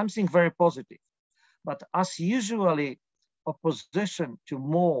development. So something very positive. But as usually, opposition to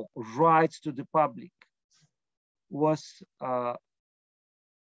more rights to the public was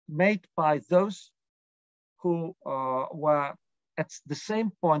made by those who were at the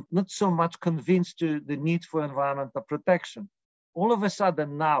same point not so much convinced to the need for environmental protection. all of a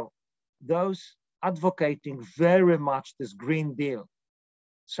sudden now, those advocating very much this Green Deal,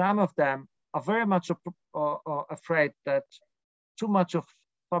 some of them are very much afraid that too much of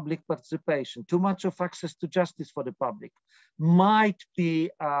public participation, too much of access to justice for the public might be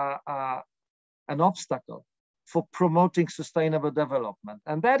an obstacle for promoting sustainable development.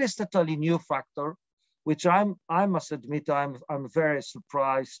 And that is totally new factor, which I must admit I'm very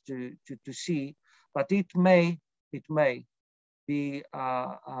surprised to see, but it may be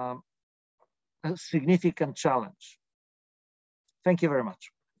a significant challenge. Thank you very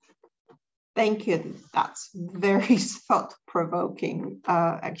much. Thank you. That's very thought-provoking.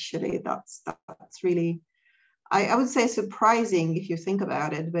 Actually, that's really, I would say, surprising if you think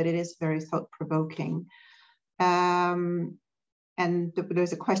about it, but it is very thought-provoking. And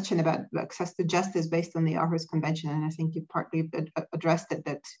there's a question about access to justice based on the Aarhus Convention, and I think you partly addressed it,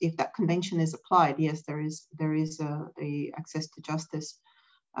 that if that convention is applied, yes, there is a access to justice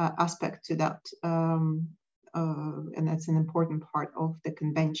aspect to that, and that's an important part of the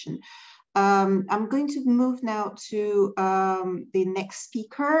convention. I'm going to move now to the next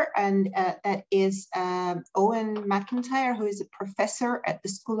speaker, and that is Owen McIntyre, who is a professor at the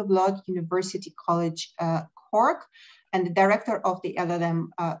School of Law at University College Cork, and the director of the LLM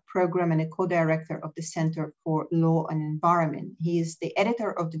program and a co-director of the Center for Law and Environment. He is the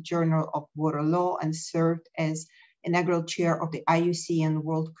editor of the Journal of Water Law and served as inaugural chair of the IUC and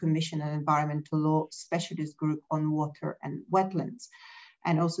World Commission on Environmental Law Specialist Group on Water and Wetlands,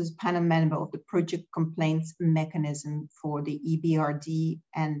 and also is panel member of the Project Complaints Mechanism for the EBRD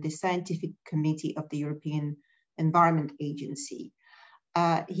and the Scientific Committee of the European Environment Agency.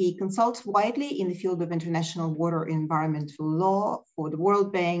 He consults widely in the field of international water environmental law for the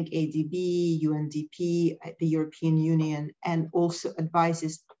World Bank, ADB, UNDP, the European Union, and also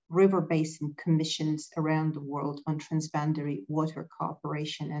advises river basin commissions around the world on transboundary water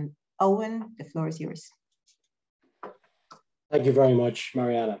cooperation. And Owen, the floor is yours. Thank you very much,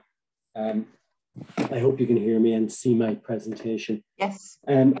 Mariana. I hope you can hear me and see my presentation. Yes.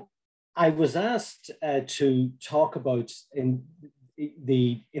 I was asked to talk about in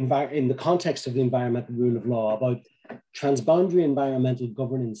the context of the environmental rule of law about transboundary environmental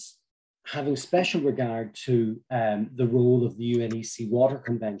governance having special regard to the role of the UNEC Water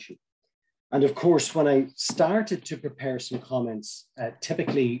Convention. And of course, when I started to prepare some comments,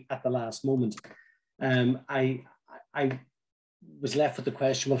 typically at the last moment, I was left with the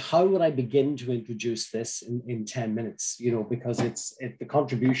question, well, how would I begin to introduce this in 10 minutes? You know, because the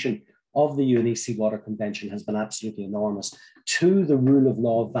contribution of the UNEC Water Convention has been absolutely enormous to the rule of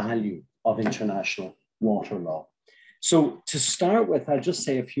law value of international water law. So to start with, I'll just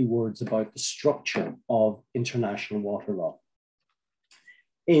say a few words about the structure of international water law.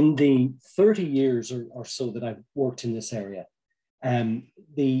 In the 30 years or so that I've worked in this area,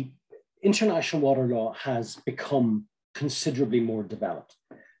 the international water law has become considerably more developed.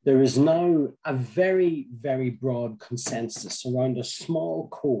 There is now a very, very broad consensus around a small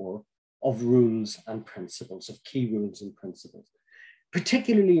core of rules and principles, of key rules and principles,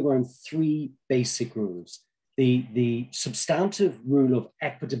 particularly around three basic rules. The substantive rule of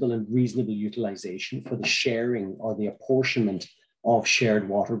equitable and reasonable utilization for the sharing or the apportionment of shared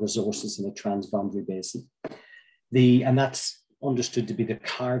water resources in a transboundary basin. And that's understood to be the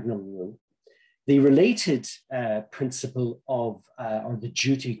cardinal rule. The related principle of, or the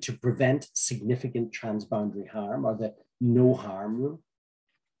duty to prevent significant transboundary harm, or the no harm rule.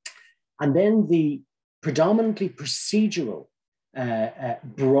 And then the predominantly procedural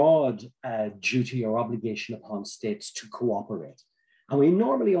broad duty or obligation upon states to cooperate. And we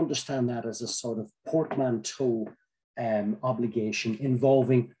normally understand that as a sort of portmanteau obligation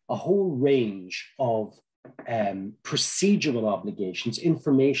involving a whole range of procedural obligations,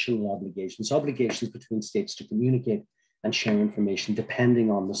 informational obligations, obligations between states to communicate and share information depending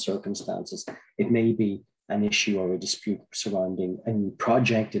on the circumstances. It may be an issue or a dispute surrounding a new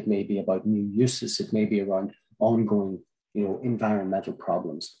project. It may be about new uses. It may be around ongoing, environmental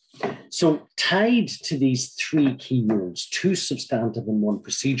problems. So tied to these three key rules, two substantive and one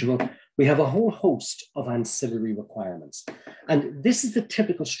procedural, we have a whole host of ancillary requirements. And this is the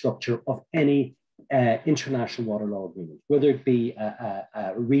typical structure of any international water law agreement, whether it be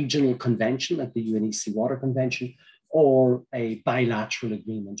a regional convention like the UNEC Water Convention, or a bilateral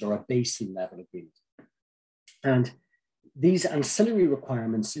agreement or a basin level agreement. And these ancillary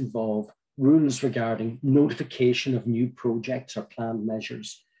requirements involve rules regarding notification of new projects or planned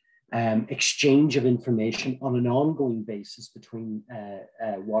measures, exchange of information on an ongoing basis between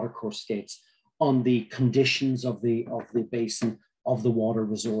watercourse states on the conditions of the basin, of the water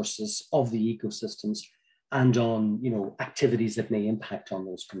resources, of the ecosystems, and on, you know, activities that may impact on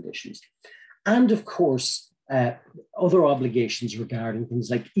those conditions. And of course, other obligations regarding things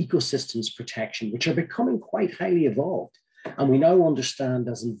like ecosystems protection, which are becoming quite highly evolved. And we now understand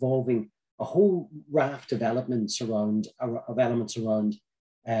as involving a whole raft of elements around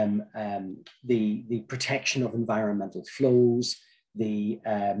the protection of environmental flows, the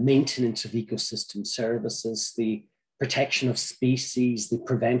maintenance of ecosystem services, the protection of species, the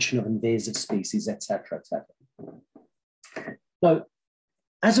prevention of invasive species, et cetera, et cetera. Now,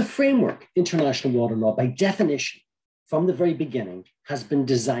 as a framework, international water law, by definition, from the very beginning, has been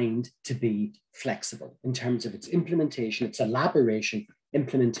designed to be flexible in terms of its implementation, its elaboration,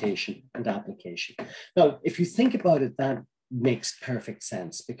 implementation, and application. Now, if you think about it, that makes perfect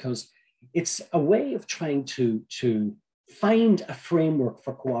sense, because it's a way of trying to find a framework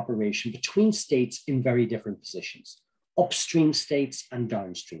for cooperation between states in very different positions, upstream states and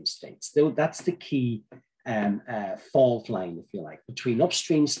downstream states. Though that's the key fault line, if you like, between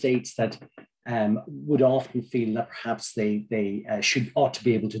upstream states that would often feel that perhaps they ought to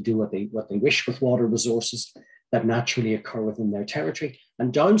be able to do what they wish with water resources that naturally occur within their territory,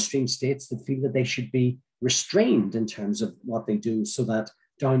 and downstream states that feel that they should be restrained in terms of what they do, so that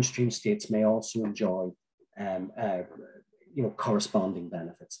downstream states may also enjoy corresponding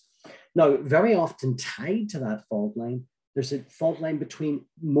benefits. Now, very often tied to that fault line, there's a fault line between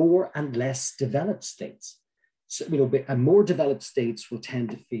more and less developed states. So, more developed states will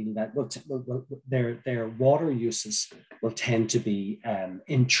tend to feel that their water uses will tend to be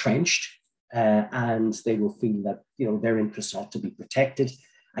entrenched, and they will feel that their interests ought to be protected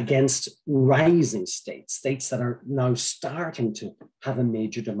against rising states that are now starting to have a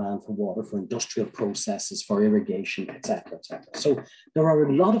major demand for water for industrial processes, for irrigation, et cetera, et cetera. So there are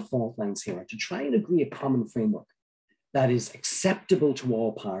a lot of fault lines here to try and agree a common framework that is acceptable to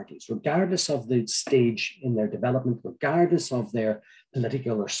all parties, regardless of the stage in their development, regardless of their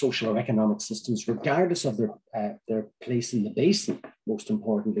political or social or economic systems, regardless of their place in the basin, most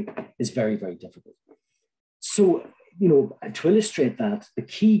importantly, is very, very difficult. So, to illustrate that, the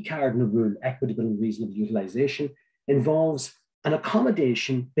key cardinal rule, equitable and reasonable utilization, involves an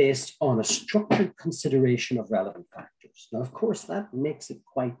accommodation based on a structured consideration of relevant factors. Now, of course, that makes it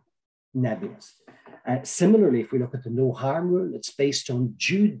quite nebulous. Similarly, if we look at the no harm rule, it's based on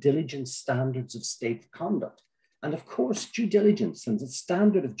due diligence standards of state conduct. And of course, due diligence and the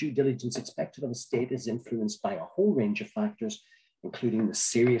standard of due diligence expected of a state is influenced by a whole range of factors, including the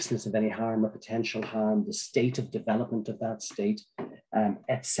seriousness of any harm or potential harm, the state of development of that state,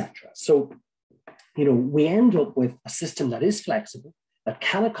 etc. So, we end up with a system that is flexible, that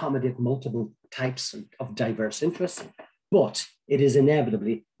can accommodate multiple types of diverse interests, but it is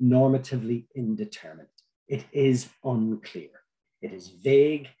inevitably normatively indeterminate. It is unclear. It is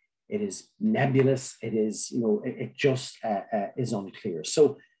vague. It is nebulous. It is, it just is unclear.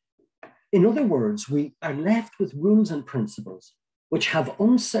 So, in other words, we are left with rules and principles which have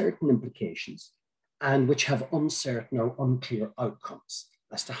uncertain implications and which have uncertain or unclear outcomes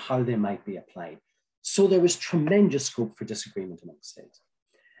as to how they might be applied. So there is tremendous scope for disagreement among states.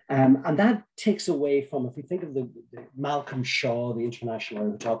 And that takes away from, if we think of the Malcolm Shaw, the international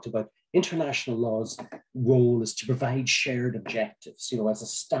lawyer who talked about international law's role is to provide shared objectives, as a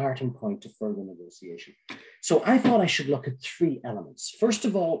starting point to further negotiation. So I thought I should look at three elements. First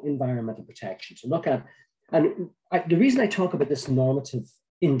of all, environmental protection, to look at. And the reason I talk about this normative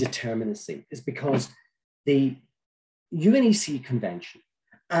indeterminacy is because the UNEC Convention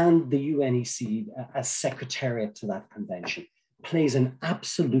and the UNEC as secretariat to that convention plays an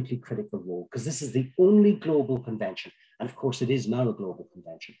absolutely critical role, because this is the only global convention, and of course it is now a global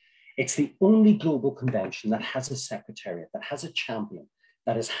convention. It's the only global convention that has a secretariat, that has a champion,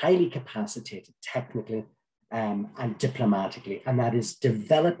 that is highly capacitated technically, and diplomatically, and that is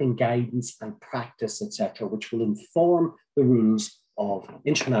developing guidance and practice, etc., which will inform the rules of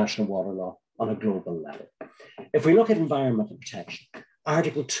international water law on a global level. If we look at environmental protection,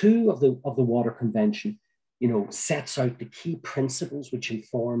 Article 2 of the Water Convention, sets out the key principles which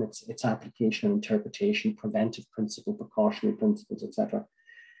inform its application and interpretation, preventive principle, precautionary principles, etc.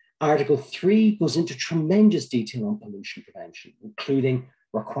 Article 3 goes into tremendous detail on pollution prevention, including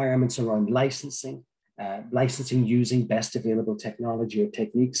requirements around licensing using best available technology or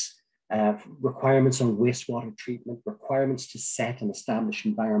techniques, requirements on wastewater treatment, requirements to set and establish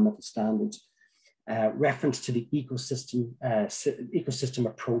environmental standards, reference to the ecosystem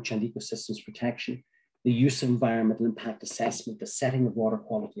approach and ecosystems protection, the use of environmental impact assessment, the setting of water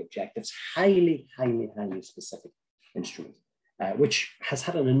quality objectives, highly, highly, highly specific instrument, which has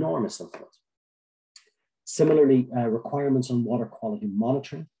had an enormous influence. Similarly, requirements on water quality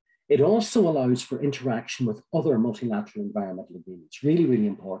monitoring, It also allows for interaction with other multilateral environmental agreements, really, really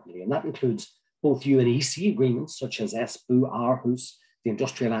importantly. And that includes both UNEC agreements, such as ESPO, Aarhus, the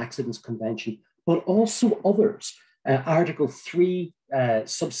Industrial Accidents Convention, but also others. Article 3,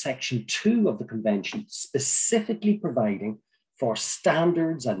 subsection 2 of the convention, specifically providing for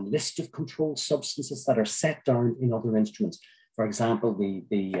standards and list of controlled substances that are set down in other instruments. For example,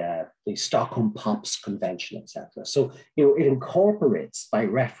 the Stockholm POPs Convention, etc. So, it incorporates by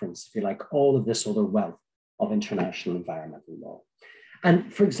reference, if you like, all of this other wealth of international environmental law.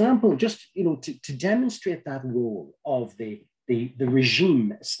 And for example, just, to demonstrate that role of the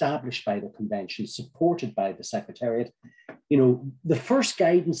regime established by the convention, supported by the Secretariat, the first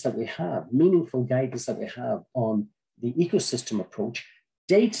guidance that we have, meaningful guidance that we have on the ecosystem approach,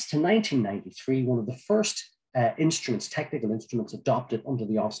 dates to 1993, one of the first instruments, technical instruments adopted under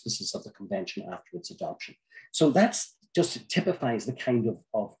the auspices of the convention after its adoption. So that's just typifies the kind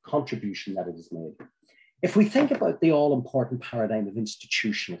of contribution that it has made. If we think about the all-important paradigm of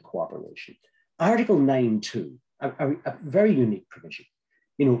institutional cooperation, Article 9.2, a very unique provision,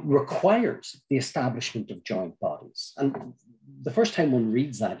 requires the establishment of joint bodies. And the first time one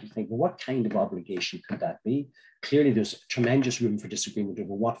reads that, you think, well, what kind of obligation could that be? Clearly, there's tremendous room for disagreement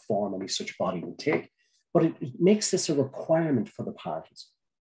over what form any such body will take, but it makes this a requirement for the parties.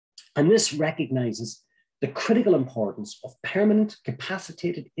 And this recognizes the critical importance of permanent,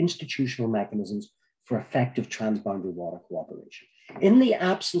 capacitated institutional mechanisms for effective transboundary water cooperation. In the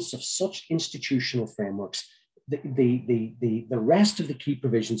absence of such institutional frameworks, the rest of the key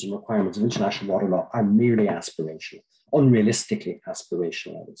provisions and requirements of international water law are merely aspirational, unrealistically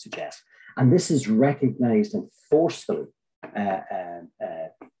aspirational, I would suggest. And this is recognized and forcefully,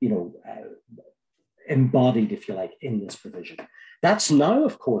 embodied, if you like, in this provision. That's now,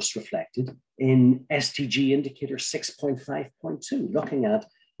 of course, reflected in SDG indicator 6.5.2, looking at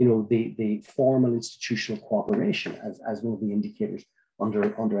the formal institutional cooperation as one of the indicators under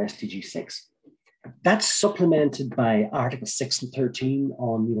SDG 6. That's supplemented by Article 6 and 13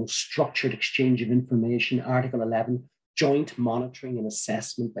 on structured exchange of information, Article 11, joint monitoring and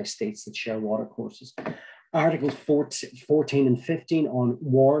assessment by states that share water courses, Article 14 and 15 on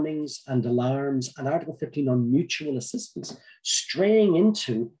warnings and alarms, and Article 15 on mutual assistance, straying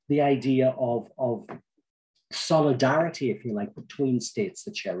into the idea of solidarity, if you like, between states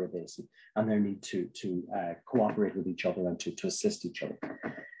that share a basin and their need to cooperate with each other and to assist each other.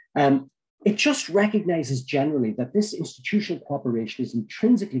 It just recognizes generally that this institutional cooperation is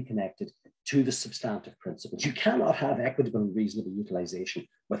intrinsically connected to the substantive principles. You cannot have equitable and reasonable utilization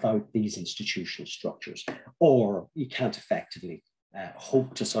without these institutional structures, or you can't effectively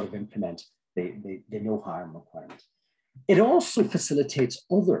hope to sort of implement the no harm requirement. It also facilitates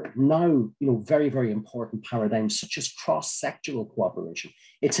other now very, very important paradigms such as cross-sectoral cooperation.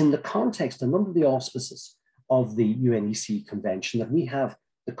 It's in the context and under the auspices of the UNEC Convention that we have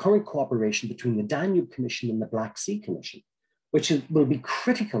the current cooperation between the Danube Commission and the Black Sea Commission, which will be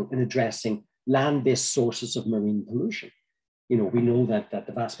critical in addressing land-based sources of marine pollution. We know that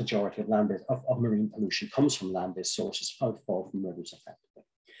the vast majority of marine pollution comes from land-based sources, outfall from rivers effectively.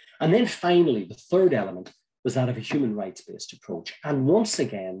 And then finally, the third element was that of a human rights-based approach. And once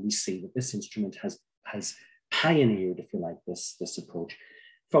again, we see that this instrument has pioneered, if you like, this approach.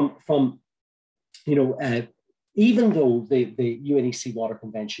 Even though the UNEC Water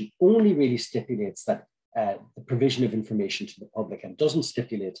Convention only really stipulates that the provision of information to the public and doesn't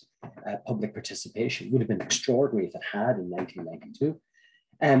stipulate public participation, it would have been extraordinary if it had in 1992.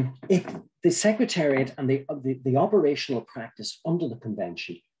 The Secretariat and the operational practice under the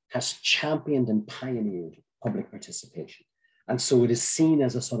convention has championed and pioneered public participation. And so it is seen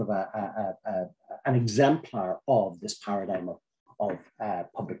as a sort of an exemplar of this paradigm of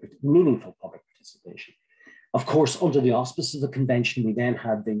meaningful public participation. Of course, under the auspices of the convention, we then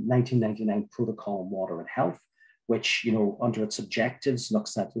had the 1999 Protocol on Water and Health, which, under its objectives,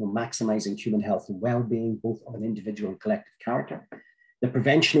 looks at maximizing human health and well-being, both of an individual and collective character, the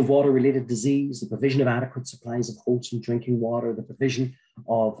prevention of water-related disease, the provision of adequate supplies of wholesome drinking water, the provision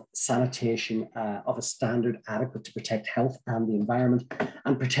of sanitation of a standard adequate to protect health and the environment,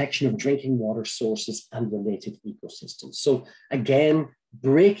 and protection of drinking water sources and related ecosystems. So again,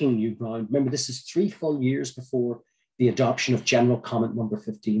 breaking new ground. Remember, this is 3 full years before the adoption of General Comment number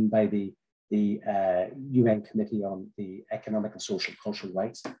 15 by the UN Committee on the Economic and Social Cultural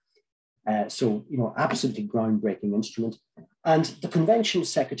Rights. So, absolutely groundbreaking instrument. And the Convention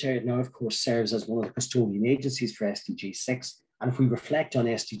Secretariat now, of course, serves as one of the custodian agencies for SDG 6. And if we reflect on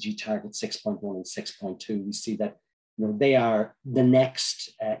SDG target 6.1 and 6.2, we see that they are the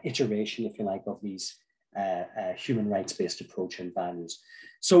next iteration, if you like, of these human rights-based approach and values.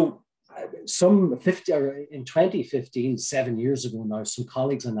 So some 50, or in 2015, 7 years ago now, some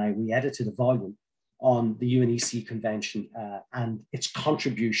colleagues and I, we edited a volume on the UNEC Convention and its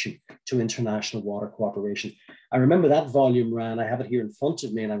contribution to international water cooperation. I remember that volume ran, I have it here in front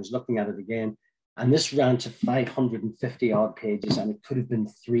of me and I was looking at it again, and this ran to 550 odd pages, and it could have been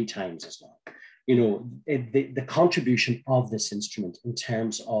 3 times as long. You know, the contribution of this instrument in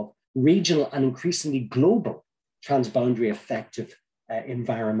terms of regional and increasingly global transboundary effective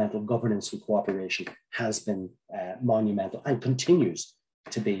environmental governance and cooperation has been monumental and continues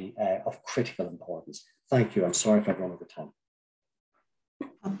to be of critical importance. Thank you. I'm sorry if I've run over time.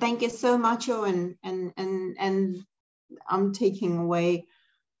 Thank you so much, Owen. And I'm taking away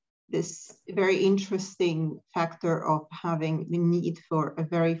this very interesting factor of having the need for a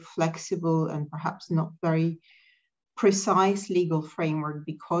very flexible and perhaps not very precise legal framework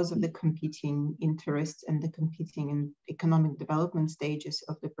because of the competing interests and the competing and economic development stages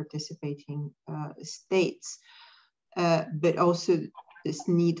of the participating states, but also this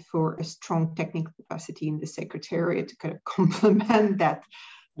need for a strong technical capacity in the Secretariat to kind of complement that,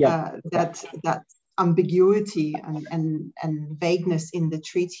 that ambiguity and vagueness in the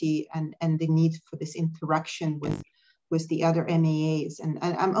treaty, and the need for this interaction with the other MAAs. And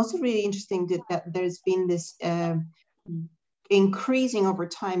I'm also really interested that there's been this increasing over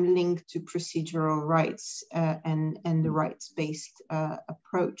time link to procedural rights and the rights-based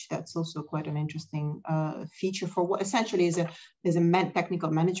approach. That's also quite an interesting feature for what essentially is a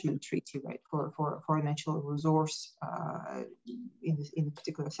technical management treaty, right, for a natural resource in a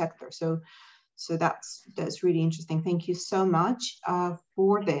particular sector. So that's really interesting. Thank you so much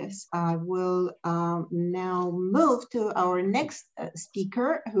for this. I will now move to our next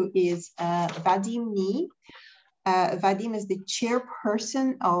speaker, who is Vadim Nee. Vadim is the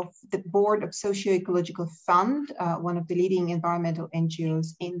chairperson of the board of Socio-Ecological Fund, one of the leading environmental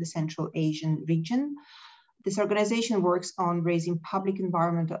NGOs in the Central Asian region. This organization works on raising public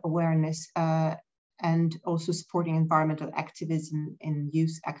environmental awareness and also supporting environmental activism and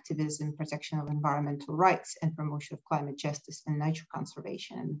youth activism, protection of environmental rights, and promotion of climate justice and nature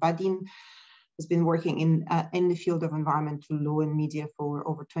conservation. And Vadim has been working in the field of environmental law and media for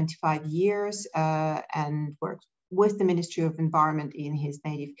over 25 years and worked with the Ministry of Environment in his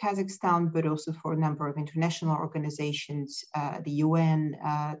native Kazakhstan, but also for a number of international organizations, the UN,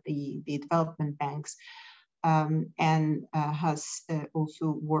 the development banks, and has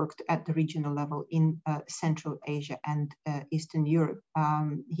also worked at the regional level in Central Asia and Eastern Europe.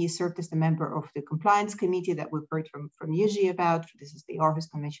 He served as the member of the Compliance Committee that we've heard from Yuji about. This is the Aarhus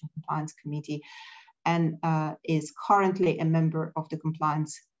Convention Compliance Committee, and is currently a member of the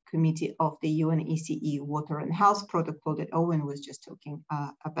Compliance Committee of the UNECE Water and Health Protocol that Owen was just talking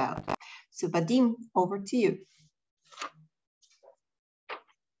about. So Vadim, over to you.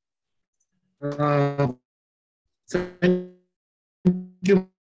 Thank you.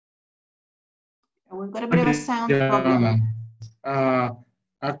 We've got a bit of a sound problem.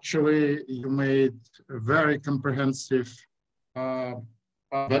 Actually, you made a very comprehensive,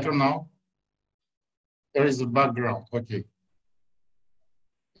 better now? There is a background, okay.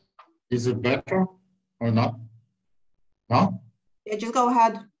 Is it better or not? No? Yeah, just go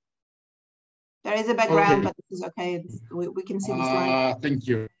ahead. There is a background, okay. But this is okay. We can see the slide. Thank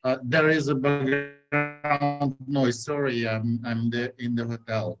you. There is a background noise. Sorry, I'm in the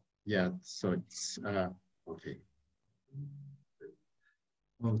hotel. Yeah, so it's okay.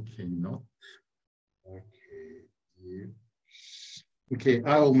 Okay, no. Okay. Yeah. Okay,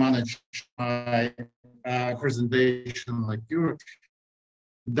 I will manage my presentation like you.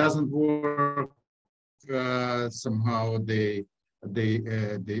 It doesn't work somehow.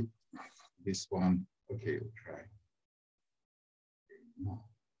 This one. Okay, we'll try.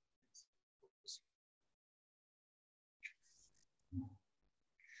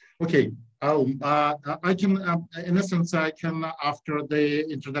 Okay, I can, in essence, I can, after the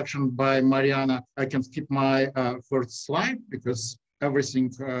introduction by Mariana, I can skip my first slide because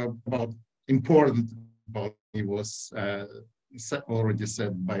everything important about it was already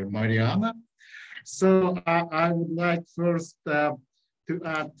said by Mariana. So I would like first to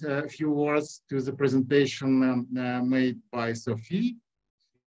add a few words to the presentation made by Sophie.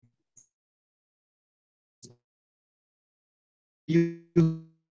 You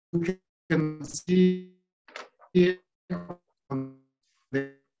can see here on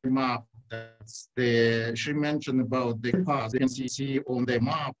the map that she mentioned about the past. You can see on the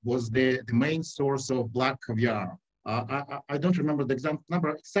map was the main source of black caviar. I don't remember the exact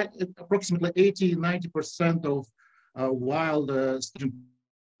number, approximately 80–90% of wild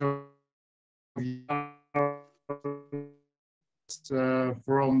caviar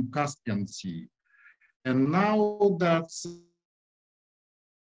from Caspian Sea. And now that's,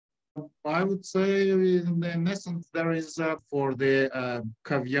 I would say, in essence, there is for the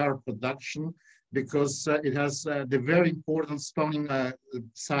caviar production, because it has the very important spawning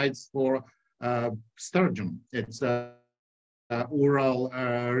sites for sturgeon. It's Ural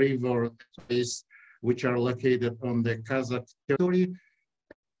River place, which are located on the Kazakh territory.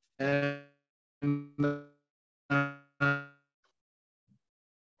 And now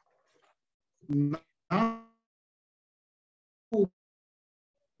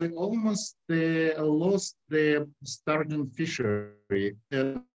we almost lost the sturgeon fishery.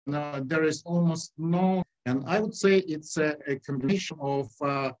 There is almost no, and I would say it's a combination of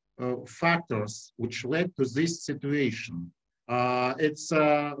factors which led to this situation. It's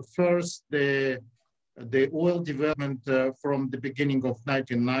first the oil development from the beginning of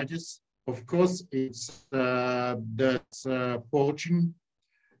 1990s. Of course, it's that poaching,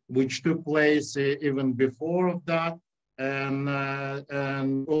 which took place even before that, and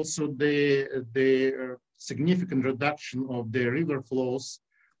also the significant reduction of the river flows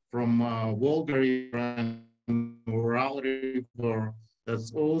from Volga River and Ural River.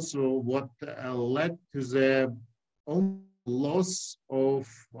 That's also what led to the loss of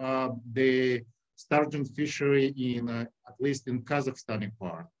the sturgeon fishery in, at least in Kazakhstani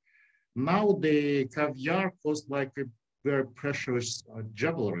part. Now the caviar costs like a very precious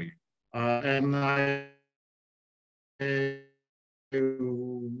jugglery. And I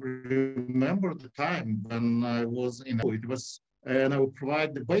remember the time when I was in it was, and I would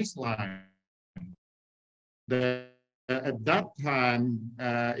provide the baseline. At that time,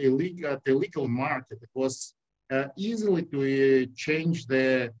 the illegal market, it was easily to change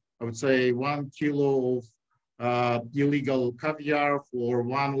the, I would say, 1 kilo of illegal caviar for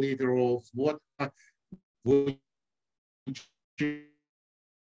 1 liter of water, which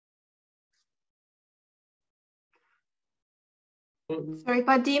sorry,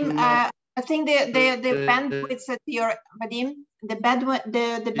 Vadim. I think the bandwidth at your Vadim, the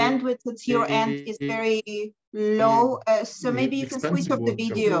bandwidth at your end is very low. So maybe you can switch off the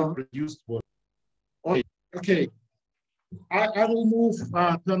video. Okay. I will move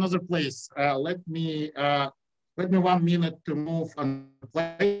to another place. Let me 1 minute to move on the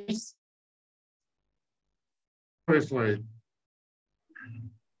place. Sorry.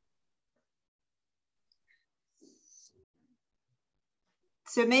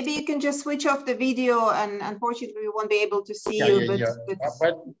 So maybe you can just switch off the video, and unfortunately we won't be able to see you,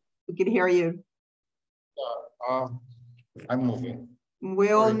 but we can hear you. I'm moving.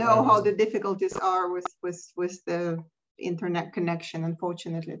 We all know how the difficulties are with the internet connection.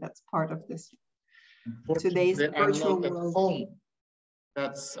 Unfortunately, that's part of this today's virtual world. Home.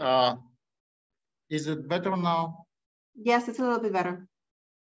 That's is it better now? Yes, it's a little bit better.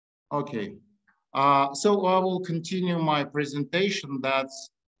 Okay. So I will continue my presentation. That's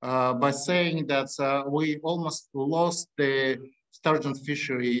by saying that we almost lost the sturgeon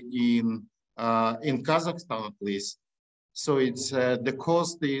fishery in Kazakhstan, at least. So it's the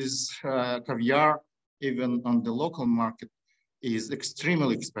cost is caviar, even on the local market, is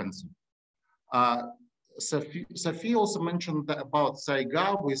extremely expensive. Sophie also mentioned about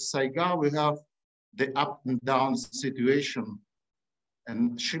Saiga. With Saiga, we have the up and down situation.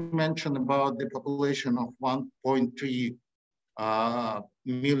 And she mentioned about the population of 1.3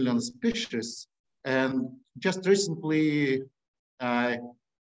 million species. And just recently, I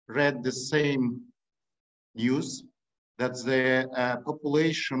read the same news that the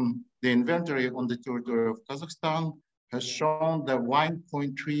population, the inventory on the territory of Kazakhstan has shown that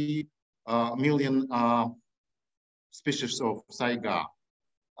 1.3 million species of Saiga.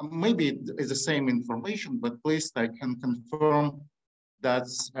 Maybe it's the same information, but at least I can confirm that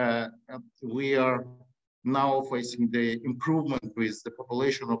we are now facing the improvement with the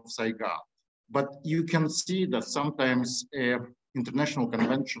population of Saiga. But you can see that sometimes international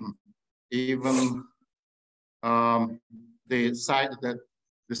convention, even the side that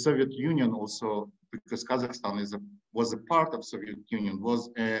the Soviet Union also, because Kazakhstan was a part of Soviet Union,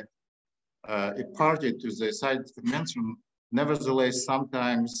 was a party to the side convention. Nevertheless,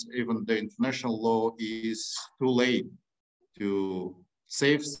 sometimes even the international law is too late to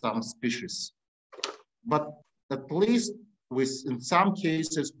save some species. But at least in some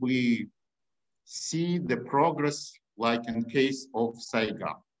cases, we see the progress, like in case of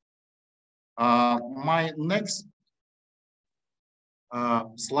Saiga. My next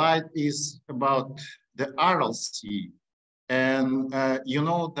slide is about the ARIEL Sea. And you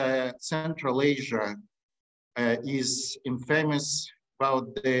know that Central Asia is infamous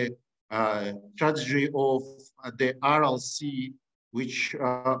about the tragedy of the Aral Sea, which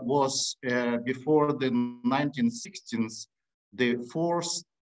was before the 1960s, the fourth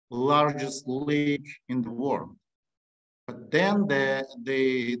largest lake in the world. But then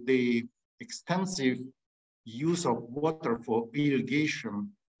the extensive use of water for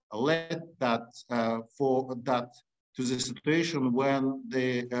irrigation led that to the situation when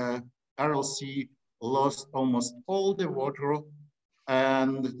the Aral Sea lost almost all the water,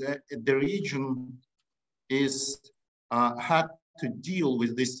 and the region is had to deal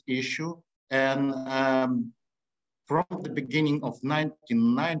with this issue. And from the beginning of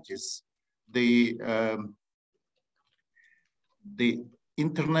 1990s, the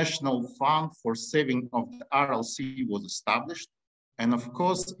International Fund for Saving of the Aral Sea was established. And of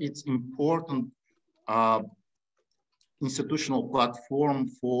course, it's important institutional platform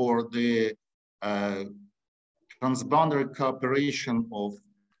for the transboundary cooperation of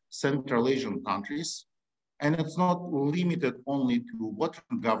Central Asian countries. And it's not limited only to water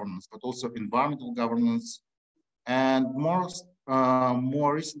governance, but also environmental governance, and more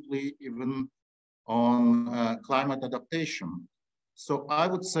recently, even on climate adaptation. So I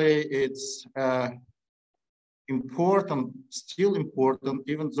would say it's important, still important,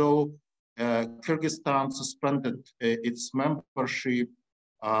 even though Kyrgyzstan suspended its membership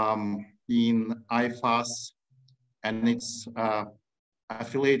in IFAS and its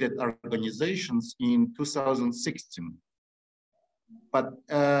affiliated organizations in 2016. But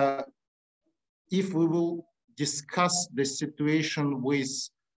if we will discuss the situation with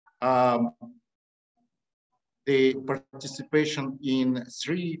the participation in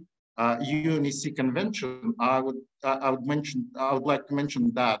 3 UNEC convention, I would like to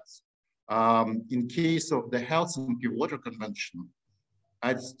mention that in case of the Helsinki Water Convention,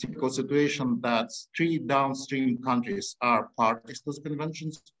 it's typical situation that 3 downstream countries are parties to the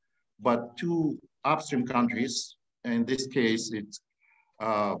conventions, but 2 upstream countries, in this case, it's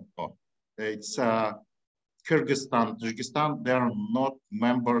Kyrgyzstan, Tajikistan, they are not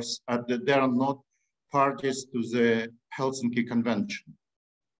members, they are not parties to the Helsinki Convention.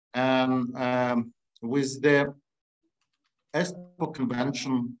 And with the Espoo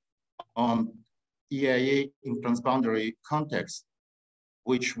Convention on EIA in transboundary context,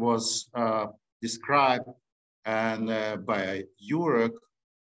 which was described and by Europe,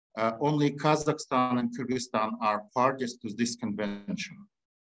 only Kazakhstan and Kyrgyzstan are parties to this convention.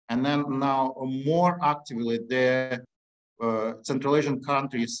 And then now more actively, the Central Asian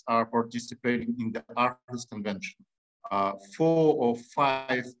countries are participating in the Aarhus Convention. 4 or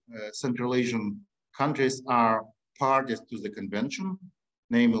 5 Central Asian countries are parties to the convention,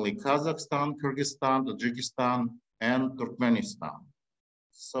 namely Kazakhstan, Kyrgyzstan, Tajikistan, and Turkmenistan.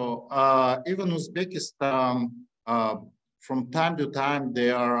 So even Uzbekistan, from time to time, they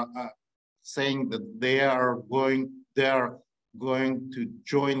are saying that they are going to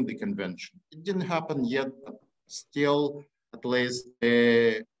join the convention. It didn't happen yet, but still, at least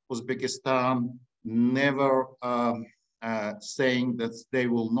Uzbekistan never saying that they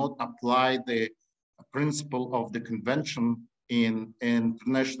will not apply the principle of the convention in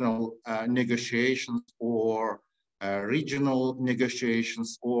international negotiations or regional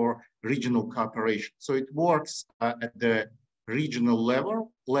negotiations or regional cooperation. So it works at the regional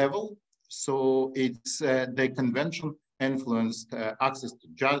level. So it's the convention influenced access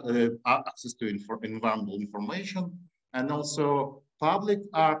to environmental information, and also public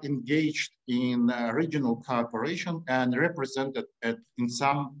are engaged in regional cooperation and represented in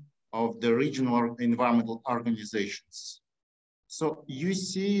some of the regional environmental organizations. So you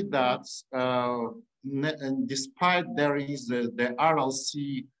see that despite there is the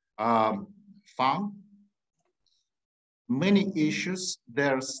RLC fund, many issues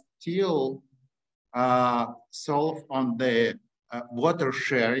they're still solved on the water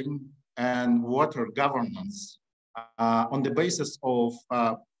sharing and water governance on the basis of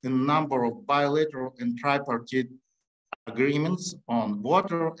a number of bilateral and tripartite agreements on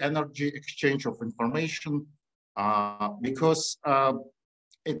water, energy, exchange of information, because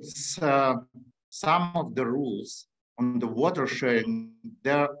it's some of the rules on the water sharing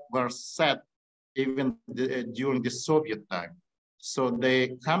there were set even during the Soviet time. So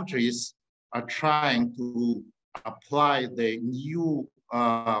the countries are trying to apply the new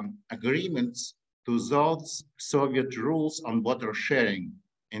agreements to those Soviet rules on water sharing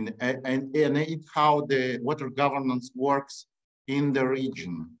and how the water governance works in the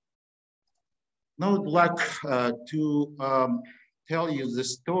region. Now I'd like to tell you the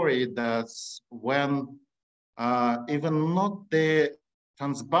story that's when even not the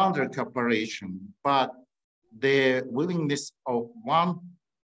transboundary cooperation, but the willingness of one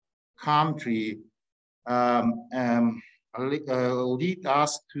country lead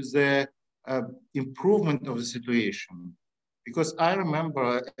us to the improvement of the situation. Because I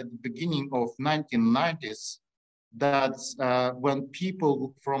remember at the beginning of 1990s that when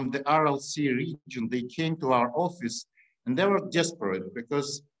people from the RLC region, they came to our office and they were desperate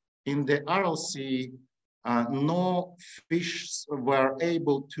because in the RLC, no fish were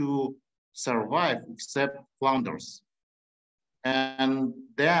able to survive except flounders. And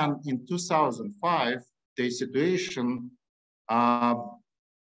then in 2005, the situation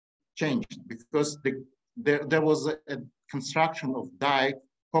changed because there was a construction of dike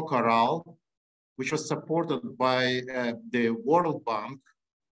Cockerel, which was supported by the World Bank.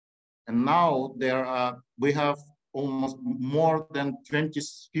 And now we have almost more than 20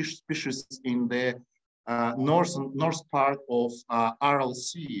 fish species in the north part of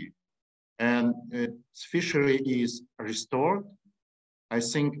RLC. And its fishery is restored. I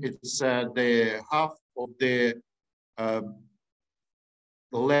think it's the half of the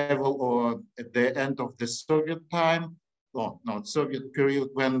level or at the end of the Soviet time, not Soviet period,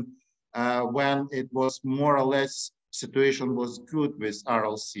 when it was more or less situation was good with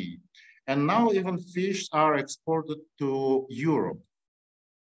RLC. And now even fish are exported to Europe.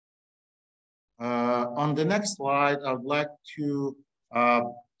 On the next slide, I would like to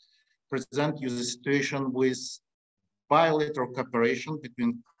present you the situation with bilateral cooperation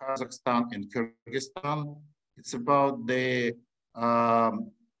between Kazakhstan and Kyrgyzstan. It's about the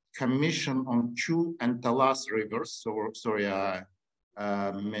commission on Chu and Talas rivers. So sorry, I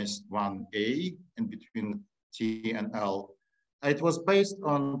missed one A in between T and L. It was based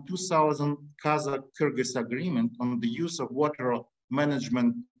on 2000 Kazakh-Kyrgyz agreement on the use of water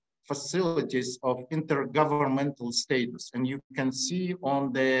management facilities of intergovernmental status. And you can see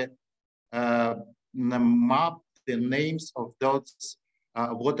on the map the names of those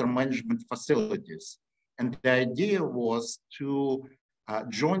water management facilities. And the idea was to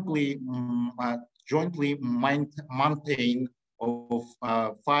jointly maintain of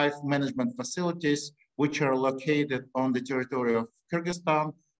 5 management facilities which are located on the territory of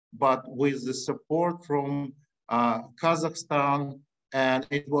Kyrgyzstan, but with the support from Kazakhstan, and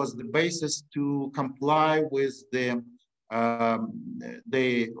it was the basis to comply with the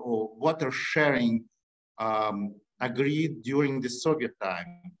water sharing agreed during the Soviet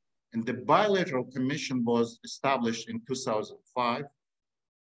time. And the bilateral commission was established in 2005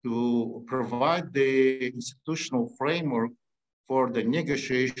 to provide the institutional framework for the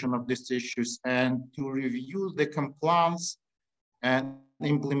negotiation of these issues and to review the compliance and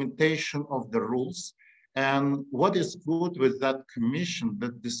implementation of the rules. And what is good with that commission,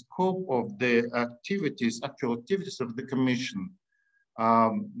 that the scope of the activities, actual activities of the commission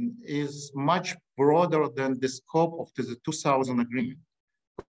is much broader than the scope of the 2000 agreement.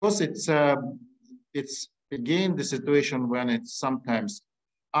 Because it's again the situation when it's sometimes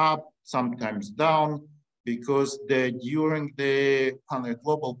up, sometimes down, because during the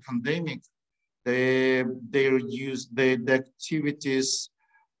global pandemic, they reduced the activities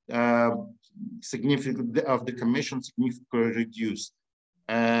significantly of the commission significantly reduced,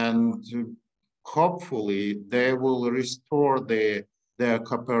 and hopefully they will restore their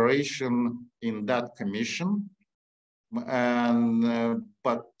cooperation in that commission. And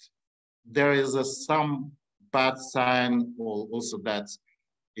but there is some bad sign also that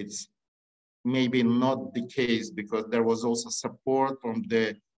it's maybe not the case, because there was also support from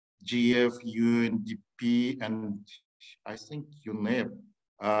the GF, UNDP, and I think UNEP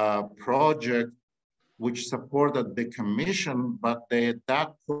project, which supported the commission, but that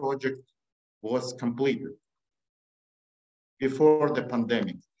project was completed before the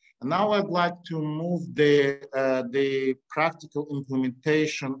pandemic. And now I'd like to move the practical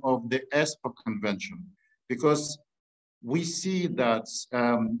implementation of the ESPA Convention, because we see that,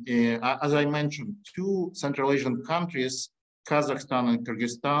 as I mentioned, 2 Central Asian countries, Kazakhstan and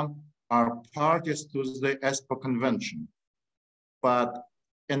Kyrgyzstan, are parties to the ESPA Convention.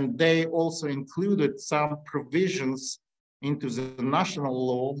 And they also included some provisions into the national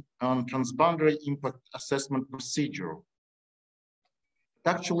law on transboundary impact assessment procedure.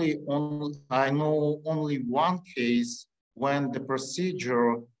 Actually, I know only one case when the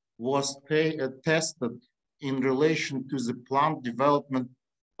procedure was tested in relation to the planned development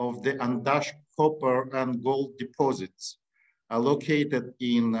of the undashed copper and gold deposits located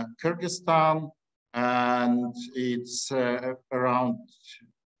in Kyrgyzstan, and it's around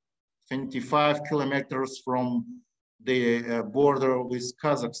 25 kilometers from the border with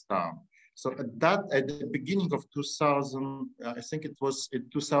Kazakhstan. So at the beginning of 2000, I think it was in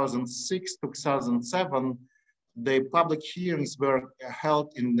 2006, 2007, the public hearings were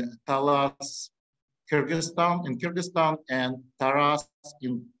held in Talas, Kyrgyzstan, and Taras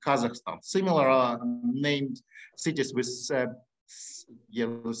in Kazakhstan. Similar named cities with,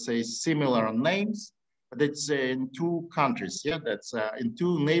 let's say, similar names, but it's in two countries. Yeah, that's in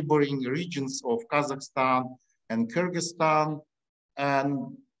two neighboring regions of Kazakhstan and Kyrgyzstan.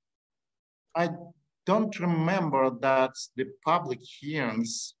 And I don't remember that the public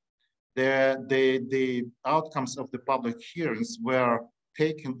hearings, the outcomes of the public hearings were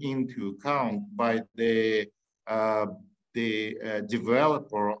taken into account by the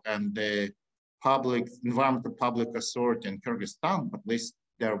developer and the environmental public authority in Kyrgyzstan. At least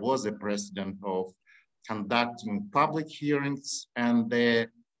there was a precedent of conducting public hearings, and the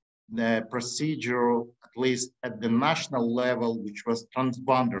procedure, at least at the national level, which was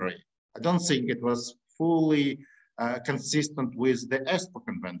transboundary. I don't think it was fully consistent with the ESPO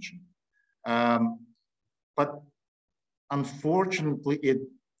Convention. But unfortunately, it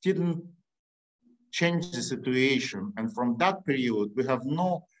didn't change the situation. And from that period, we have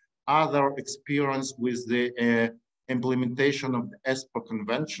no other experience with the implementation of the ESPO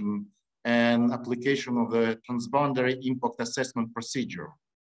Convention and application of the transboundary impact assessment procedure.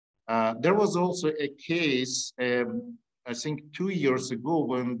 There was also a case, I think 2 years ago,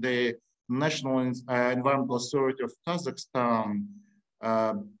 when the National Environmental Authority of Kazakhstan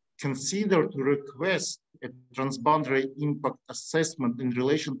considered to request a transboundary impact assessment in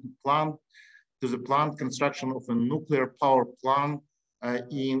relation to the planned construction of a nuclear power plant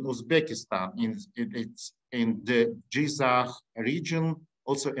in Uzbekistan. It's in the Jizakh region,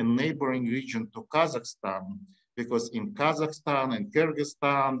 also a neighboring region to Kazakhstan, because in Kazakhstan and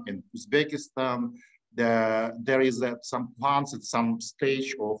Kyrgyzstan and Uzbekistan, there is some plans at some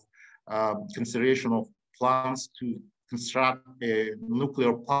stage of consideration of plans to construct a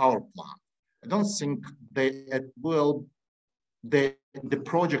nuclear power plant. I don't think the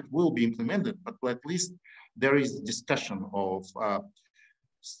project will be implemented, but at least there is discussion of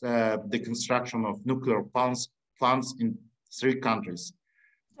the construction of nuclear plants in 3 countries.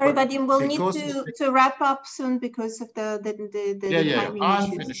 Sorry, Vadim, we'll need to wrap up soon because of the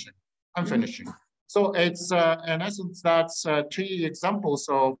timing issues. I'm finishing. So it's in essence, that's 3 examples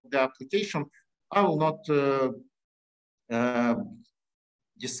of the application. I will not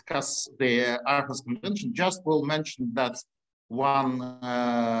discuss the Aarhus Convention, just will mention that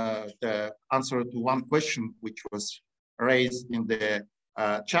the answer to one question which was raised in the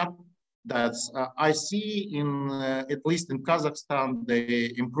chat, that I see in, at least in Kazakhstan,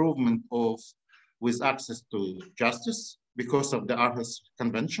 the improvement with access to justice because of the Aarhus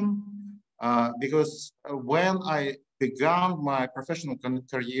Convention. Because when I began my professional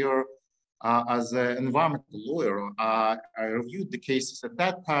career as an environmental lawyer, I reviewed the cases. At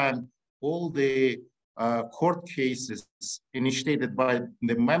that time, all the court cases initiated by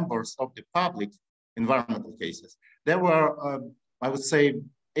the members of the public, environmental cases, there were, I would say,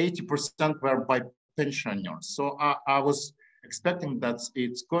 80% were by pensioners. So I was expecting that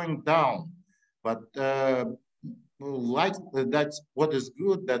it's going down, but like that's what is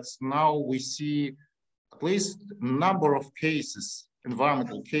good. That's now we see at least number of cases,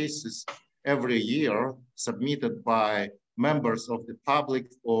 environmental cases, every year submitted by members of the public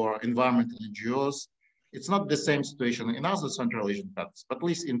or environmental NGOs. It's not the same situation in other Central Asian countries, but at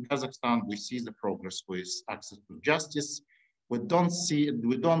least in Kazakhstan, we see the progress with access to justice. We don't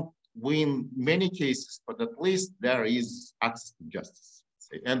win many cases, but at least there is access to justice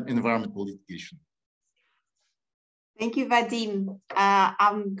and environmental litigation. Thank you, Vadim.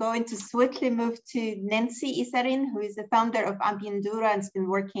 I'm going to swiftly move to Nancy Isarin, who is the founder of Ambiendura and has been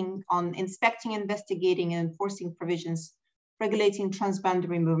working on inspecting, investigating, and enforcing provisions regulating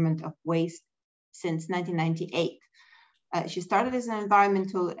transboundary movement of waste since 1998. She started as an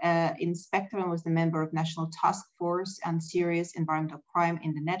environmental inspector and was the member of National Task Force on Serious Environmental Crime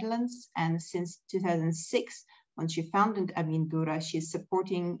in the Netherlands. And since 2006, when she founded Ambiendura, she's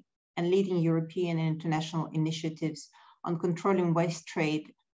supporting and leading European and international initiatives on controlling waste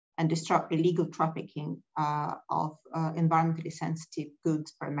trade and disrupt illegal trafficking of environmentally sensitive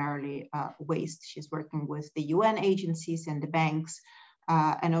goods, primarily waste. She's working with the UN agencies and the banks,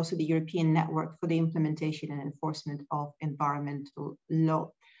 and also the European Network for the Implementation and Enforcement of Environmental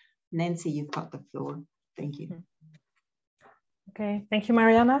Law. Nancy, you've got the floor. Thank you. Okay, thank you,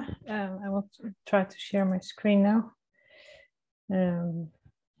 Mariana. I will try to share my screen now.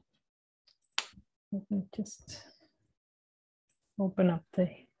 Let me just open up the...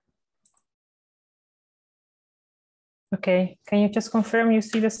 Okay, can you just confirm you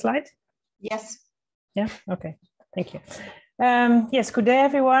see the slide? Yes. Yeah, okay, thank you. Yes, good day,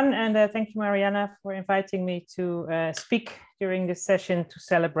 everyone, and thank you, Mariana, for inviting me to speak during this session to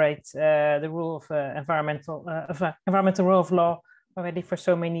celebrate the rule of environmental rule of law already for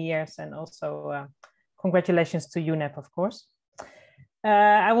so many years, and also congratulations to UNEP, of course.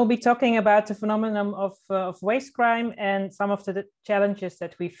 I will be talking about the phenomenon of waste crime and some of the challenges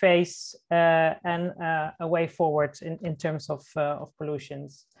that we face and a way forward in terms of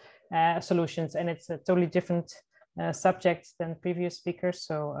solutions. And it's a totally different subject than previous speakers.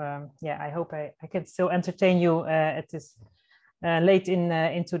 So yeah, I hope I can still entertain you at this late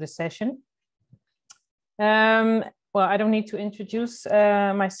into the session. Well, I don't need to introduce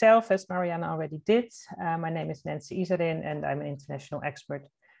myself, as Mariana already did. My name is Nancy Iserin, and I'm an international expert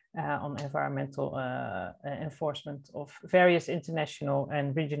on environmental enforcement of various international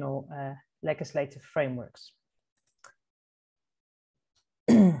and regional legislative frameworks.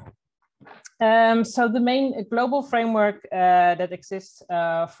 So the main global framework that exists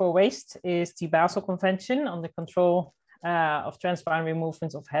for waste is the Basel Convention on the control of transboundary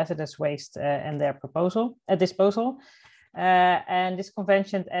movements of hazardous waste and their disposal. And this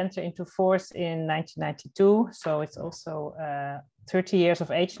convention entered into force in 1992, so it's also 30 years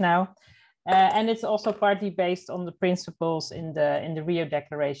of age now. And it's also partly based on the principles in the Rio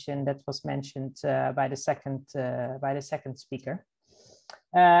Declaration that was mentioned by the second speaker.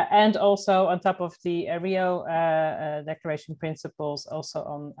 And also on top of the Rio Declaration principles, also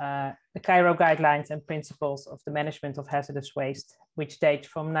on the Cairo Guidelines and Principles of the Management of Hazardous Waste, which date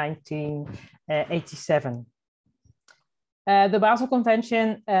from 1987. The Basel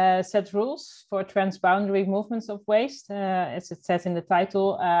Convention sets rules for transboundary movements of waste, as it says in the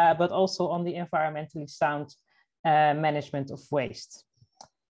title, but also on the environmentally sound management of waste.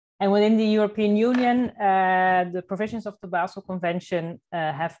 And within the European Union, the provisions of the Basel Convention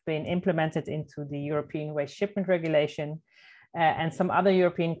have been implemented into the European Waste Shipment Regulation, and some other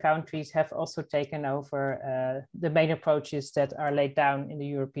European countries have also taken over the main approaches that are laid down in the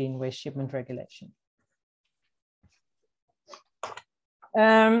European Waste Shipment Regulation.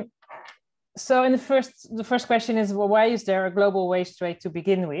 So in the first question is, well, why is there a global waste trade to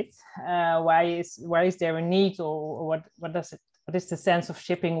begin with? Why is there a need, or what is the sense of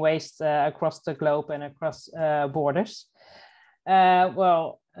shipping waste across the globe and across borders?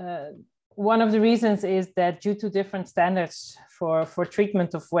 One of the reasons is that due to different standards for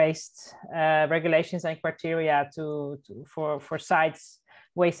treatment of waste, regulations and criteria for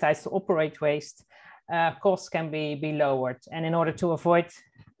waste sites to operate waste, costs can be lowered. And in order to avoid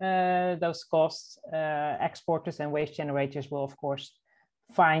those costs, exporters and waste generators will, of course,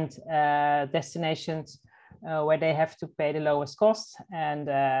 find destinations where they have to pay the lowest cost, and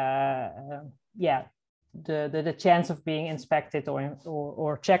yeah, the chance of being inspected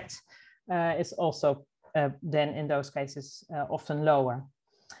or checked is also then in those cases often lower.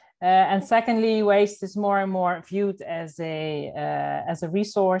 And secondly, waste is more and more viewed as a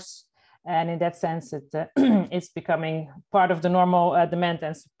resource, and in that sense, it's becoming part of the normal demand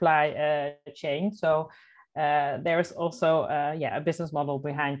and supply chain. So there is also a business model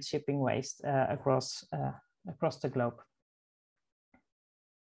behind shipping waste across the globe.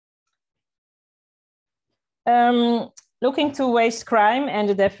 Looking to waste crime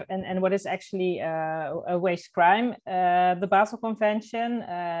and what is actually a waste crime, the Basel Convention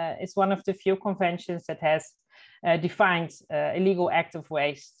is one of the few conventions that has defined illegal act of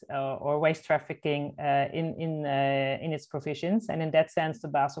waste or waste trafficking in its provisions. And in that sense, the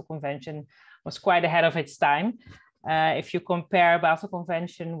Basel Convention was quite ahead of its time. If you compare Basel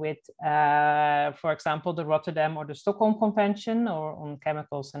Convention with, for example, the Rotterdam or the Stockholm Convention or on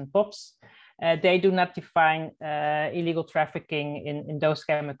chemicals and POPs, they do not define illegal trafficking in those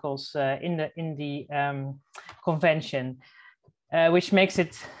chemicals in the convention, which makes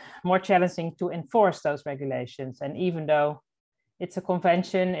it more challenging to enforce those regulations. And even though it's a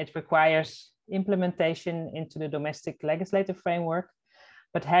convention, it requires implementation into the domestic legislative framework.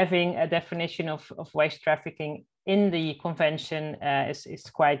 But having a definition of waste trafficking in the convention is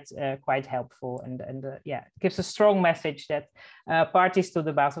quite helpful, and yeah, it gives a strong message that parties to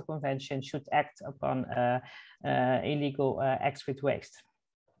the Basel Convention should act upon illegal acts with waste.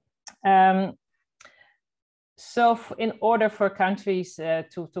 So in order for countries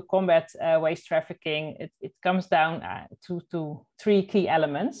to combat waste trafficking, it comes down to three key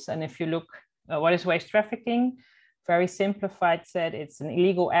elements. And if you look, what is waste trafficking? Very simplified said, it's an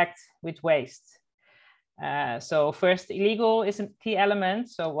illegal act with waste. So first, illegal is a key element.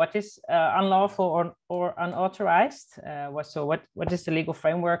 So what is unlawful or unauthorized? So what is the legal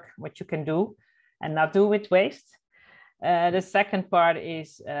framework, what you can do and not do with waste? The second part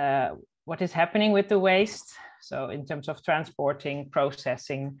is what is happening with the waste. So in terms of transporting,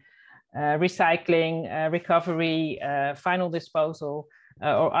 processing, recycling, recovery, final disposal,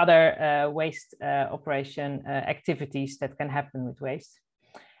 or other waste operation activities that can happen with waste.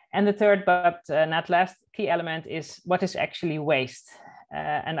 And the third, but not last key element is what is actually waste.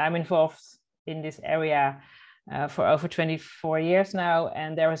 And I'm involved in this area for over 24 years now.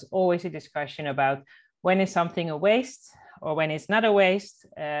 And there is always a discussion about when is something a waste or when it's not a waste,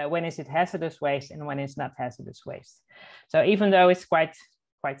 when is it hazardous waste and when it's not hazardous waste. So even though it's quite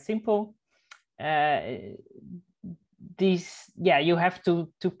simple, you have to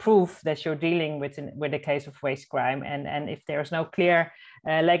prove that you're dealing with a case of waste crime, and if there's no clear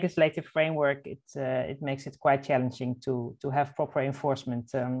legislative framework, it makes it quite challenging to have proper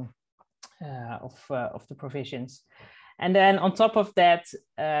enforcement of the provisions. And then on top of that,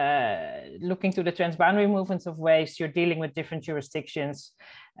 looking to the transboundary movements of waste, you're dealing with different jurisdictions,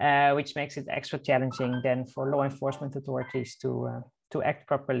 which makes it extra challenging then for law enforcement authorities to act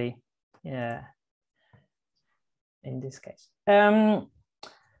properly in this case.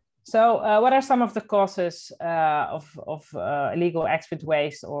 So what are some of the causes of illegal acts with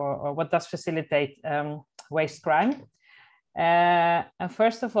waste, or what does facilitate waste crime? And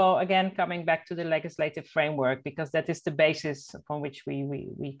first of all, again, coming back to the legislative framework, because that is the basis upon which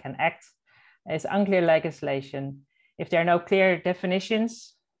we can act, is unclear legislation. If there are no clear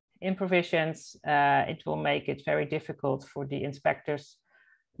definitions in provisions, it will make it very difficult for the inspectors,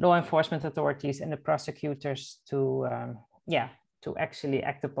 law enforcement authorities, and the prosecutors to actually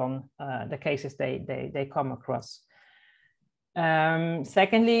act upon the cases they come across.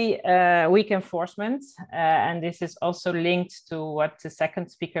 Secondly, weak enforcement, and this is also linked to what the second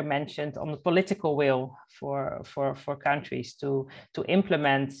speaker mentioned on the political will for countries to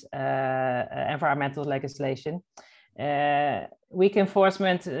implement environmental legislation. Weak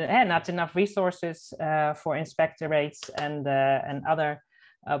enforcement, not enough resources for inspectorates and other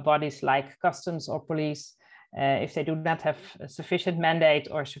bodies like customs or police. If they do not have a sufficient mandate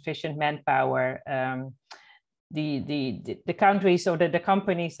or sufficient manpower, the countries or the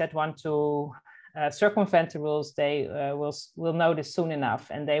companies that want to circumvent the rules, they will know this soon enough,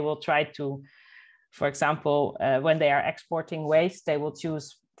 and they will try to, for example, when they are exporting waste, they will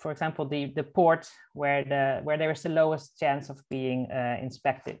choose, for example, the port where there is the lowest chance of being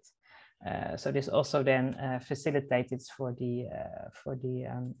inspected. So this also then facilitates for the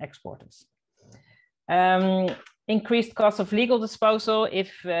exporters. Increased cost of legal disposal.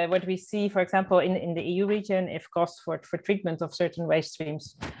 If what we see, for example, in the EU region, if costs for treatment of certain waste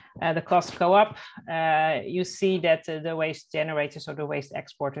streams, the costs go up, you see that the waste generators or the waste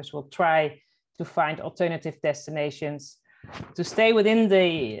exporters will try to find alternative destinations to stay within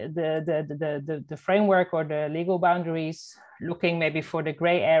the framework or the legal boundaries, looking maybe for the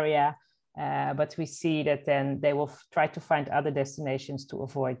gray area. But we see that then they will try to find other destinations to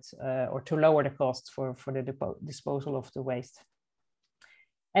avoid or to lower the costs for the disposal of the waste.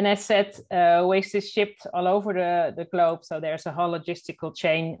 And as said, waste is shipped all over the globe, so there's a whole logistical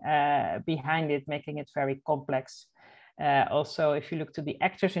chain behind it, making it very complex. Also, if you look to the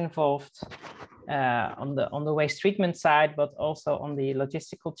actors involved on the waste treatment side, but also on the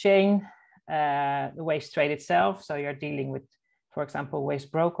logistical chain, the waste trade itself. So you're dealing with, for example, waste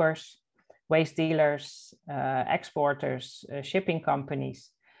brokers, waste dealers, exporters, shipping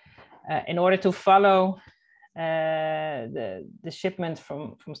companies. In order to follow the shipment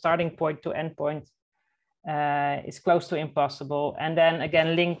from starting point to end point is close to impossible. And then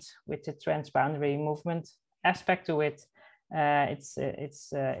again, linked with the transboundary movement aspect to it,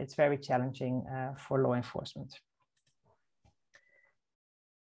 it's very challenging for law enforcement.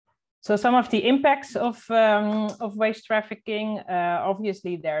 So some of the impacts of waste trafficking,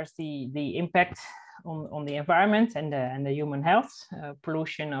 obviously there's the impact on the environment and the human health,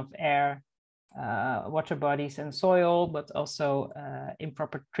 pollution of air, water bodies and soil, but also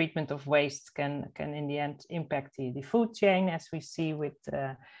improper treatment of waste can in the end impact the food chain, as we see with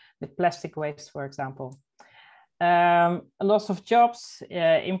plastic waste, for example. A loss of jobs,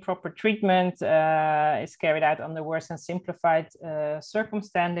 improper treatment is carried out under worse and simplified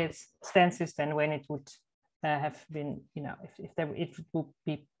circumstances than when it would have been, if it would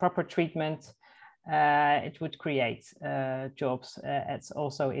be proper treatment, it would create jobs, as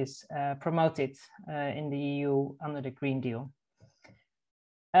also is promoted in the EU under the Green Deal.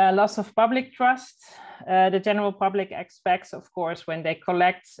 Loss of public trust. The general public expects, of course, when they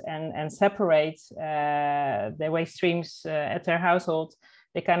collect and separate their waste streams at their household,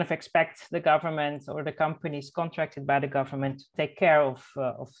 they kind of expect the government or the companies contracted by the government to take care of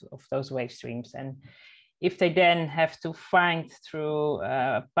those waste streams. And if they then have to find through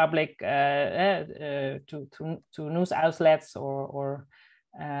public to news outlets or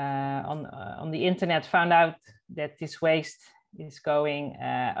on the internet, found out that this waste is going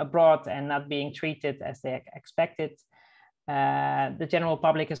abroad and not being treated as they expected, the general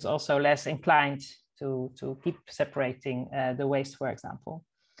public is also less inclined to keep separating the waste, for example.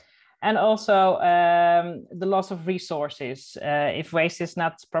 And also the loss of resources. If waste is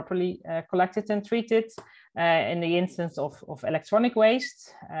not properly collected and treated, in the instance of electronic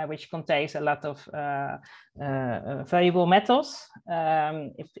waste, which contains a lot of valuable metals,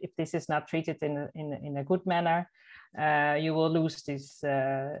 if this is not treated in a good manner, you will lose these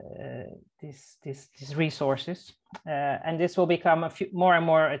resources. And this will become more and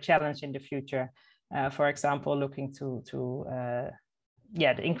more a challenge in the future. For example, looking to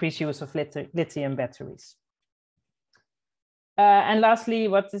the increased use of lithium batteries. And lastly,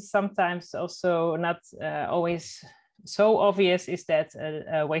 what is sometimes also not always so obvious is that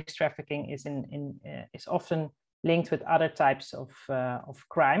waste trafficking is often linked with other types of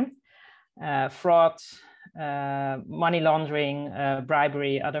crime, fraud, money laundering,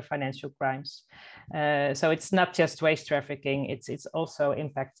 bribery, other financial crimes. So it's not just waste trafficking; it's also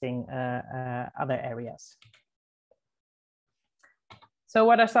impacting other areas. So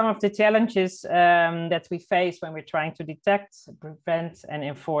what are some of the challenges that we face when we're trying to detect, prevent, and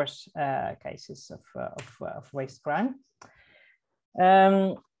enforce cases of waste crime?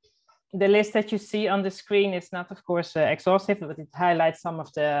 The list that you see on the screen is not, of course, exhaustive, but it highlights some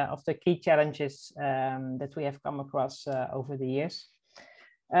of the key challenges that we have come across over the years.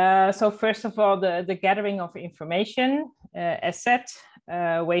 So first of all, the gathering of information. As said,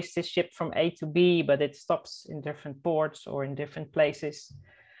 waste is shipped from A to B, but it stops in different ports or in different places.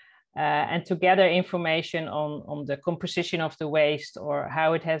 And to gather information on the composition of the waste or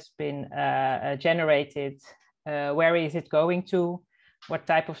how it has been generated, where is it going to, what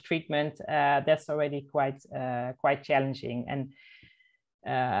type of treatment, that's already quite challenging. And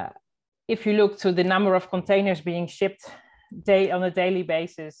if you look to the number of containers being shipped on a daily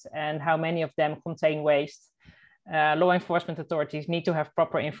basis and how many of them contain waste, law enforcement authorities need to have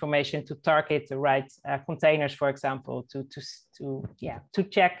proper information to target the right containers, for example, to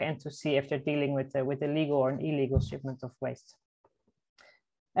check and to see if they're dealing with a legal or an illegal shipment of waste.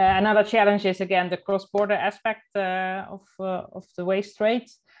 Another challenge is, again, the cross-border aspect of the waste trade.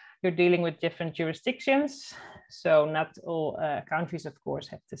 You're dealing with different jurisdictions, so not all countries, of course,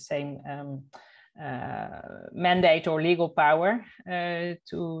 have the same mandate or legal power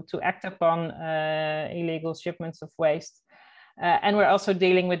to act upon illegal shipments of waste. And we're also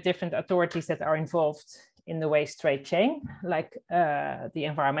dealing with different authorities that are involved in the waste trade chain, like the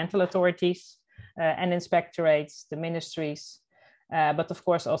environmental authorities and inspectorates, the ministries, but of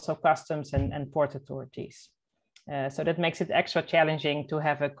course also customs and port authorities. So that makes it extra challenging to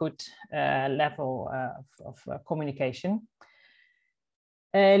have a good level of communication.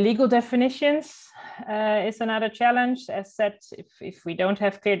 Legal definitions is another challenge. As said, if we don't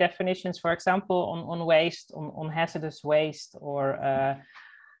have clear definitions, for example, on waste, on hazardous waste, or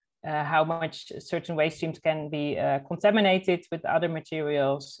how much certain waste streams can be contaminated with other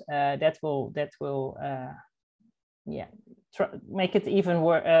materials, that will make it even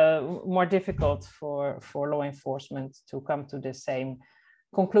more difficult for law enforcement to come to the same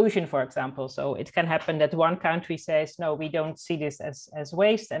conclusion, for example. So it can happen that one country says, no, we don't see this as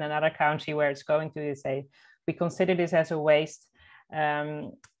waste, and another country where it's going to say, we consider this as a waste.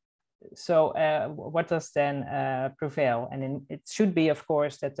 So what does then prevail? And it should be, of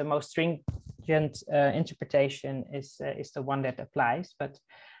course, that the most stringent interpretation is the one that applies, but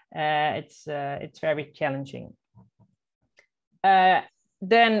it's very challenging.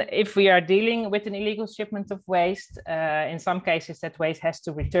 Then if we are dealing with an illegal shipment of waste, in some cases that waste has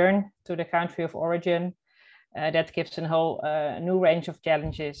to return to the country of origin. That gives a whole new range of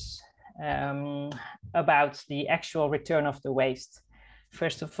challenges about the actual return of the waste.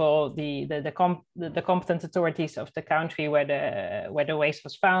 First of all, the competent authorities of the country where the waste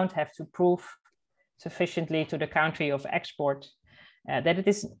was found have to prove sufficiently to the country of export that it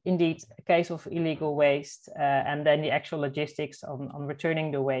is indeed a case of illegal waste, and then the actual logistics on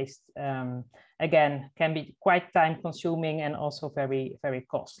returning the waste, again, can be quite time consuming and also very, very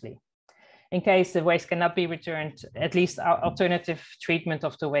costly. In case the waste cannot be returned, at least alternative treatment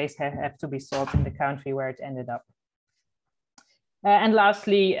of the waste have to be sought in the country where it ended up. And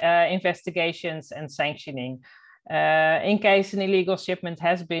lastly, investigations and sanctioning. In case an illegal shipment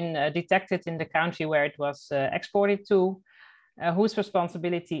has been detected in the country where it was exported to, whose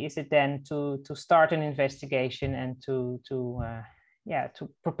responsibility is it then to start an investigation and to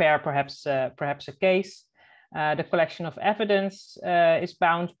prepare perhaps a case? The collection of evidence is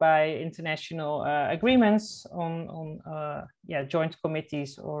bound by international agreements on joint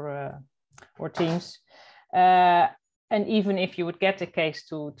committees or teams. And even if you would get a case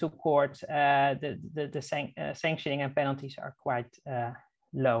to court, the sanctioning and penalties are quite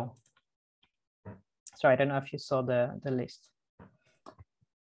low. So I don't know if you saw the list.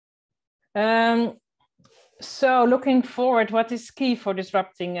 So looking forward, what is key for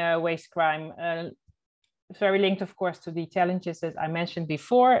disrupting waste crime? Very linked, of course, to the challenges that I mentioned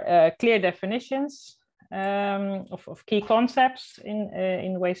before. Clear definitions of key concepts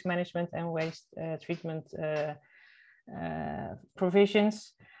in waste management and waste treatment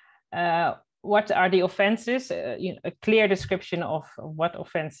provisions. What are the offenses? A clear description of what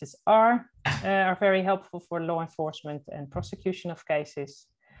offenses are very helpful for law enforcement and prosecution of cases.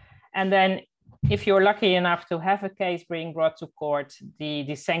 And then if you're lucky enough to have a case being brought to court,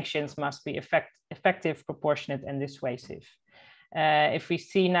 the sanctions must be effective, proportionate, and dissuasive. If we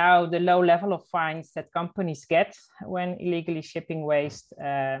see now the low level of fines that companies get when illegally shipping waste,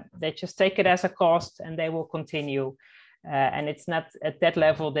 they just take it as a cost and they will continue. And it's not at that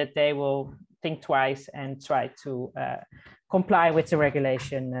level that they will think twice and try to comply with the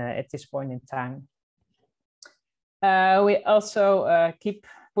regulation at this point in time. We also keep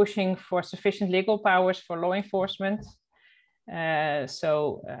pushing for sufficient legal powers for law enforcement.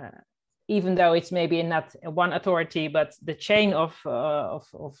 Even though it's maybe not one authority, but the chain of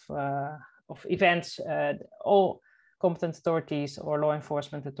events, all competent authorities or law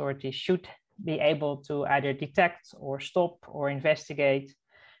enforcement authorities should be able to either detect or stop or investigate,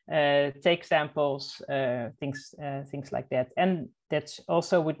 take samples, things like that. And that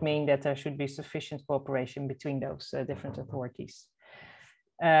also would mean that there should be sufficient cooperation between those different authorities,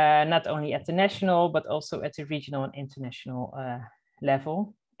 not only at the national, but also at the regional and international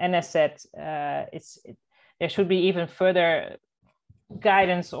level. And as said, there should be even further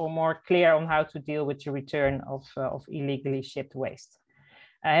guidance or more clear on how to deal with the return of illegally shipped waste.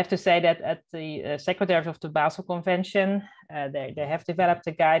 I have to say that at the Secretariat of the Basel Convention, they have developed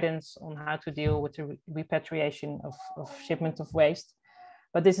a guidance on how to deal with the repatriation of shipment of waste.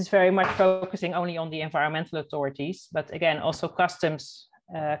 But this is very much focusing only on the environmental authorities. But again, also customs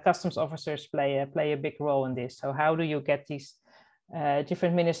officers play a big role in this. So how do you get these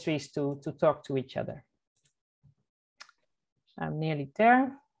different ministries to talk to each other? I'm nearly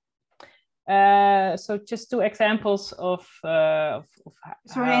there. So just two examples of sorry,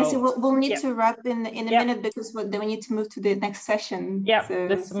 Nancy, we'll need to wrap in a minute because then we need to move to the next session. Yeah, so,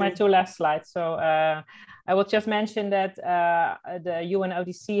 that's my two last slides. So I will just mention that the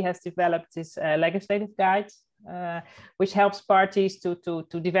UNODC has developed this legislative guide, which helps parties to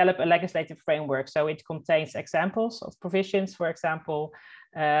develop a legislative framework. So it contains examples of provisions, for example,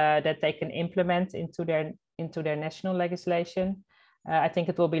 that they can implement into their national legislation. I think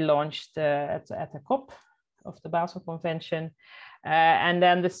it will be launched at the COP of the Basel Convention. And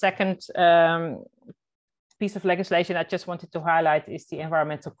then the second piece of legislation I just wanted to highlight is the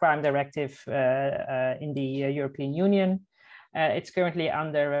Environmental Crime Directive in the European Union. It's currently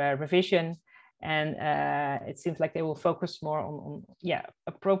under revision, and it seems like they will focus more on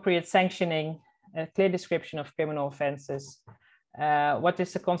appropriate sanctioning, a clear description of criminal offenses, what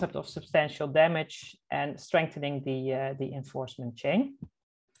is the concept of substantial damage, and strengthening the enforcement chain.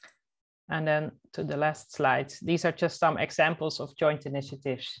 And then to the last slide, these are just some examples of joint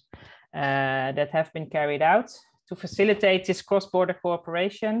initiatives that have been carried out to facilitate this cross-border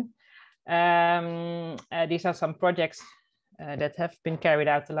cooperation. These are some projects that have been carried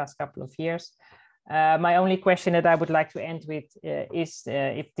out the last couple of years. My only question that I would like to end with is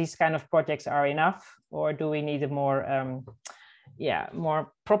if these kind of projects are enough, or do we need a more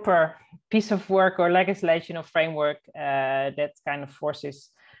proper piece of work or legislation or framework that kind of forces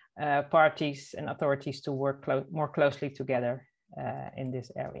parties and authorities to work more closely together in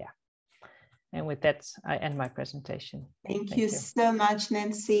this area. And with that, I end my presentation. Thank you so much,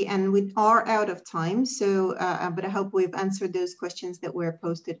 Nancy. And we are out of time, so but I hope we've answered those questions that were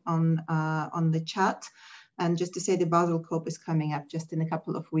posted on the chat. And just to say, the Basel COP is coming up just in a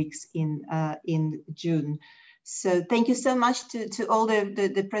couple of weeks in June. So thank you so much to all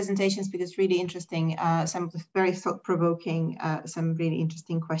the presentations, because really interesting, some very thought-provoking, some really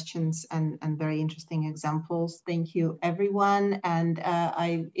interesting questions and very interesting examples. Thank you, everyone. And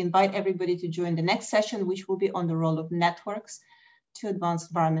I invite everybody to join the next session, which will be on the role of networks to advance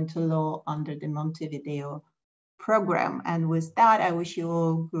environmental law under the Montevideo Programme. And with that, I wish you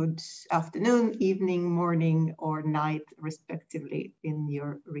all good afternoon, evening, morning, or night, respectively, in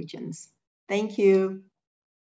your regions. Thank you.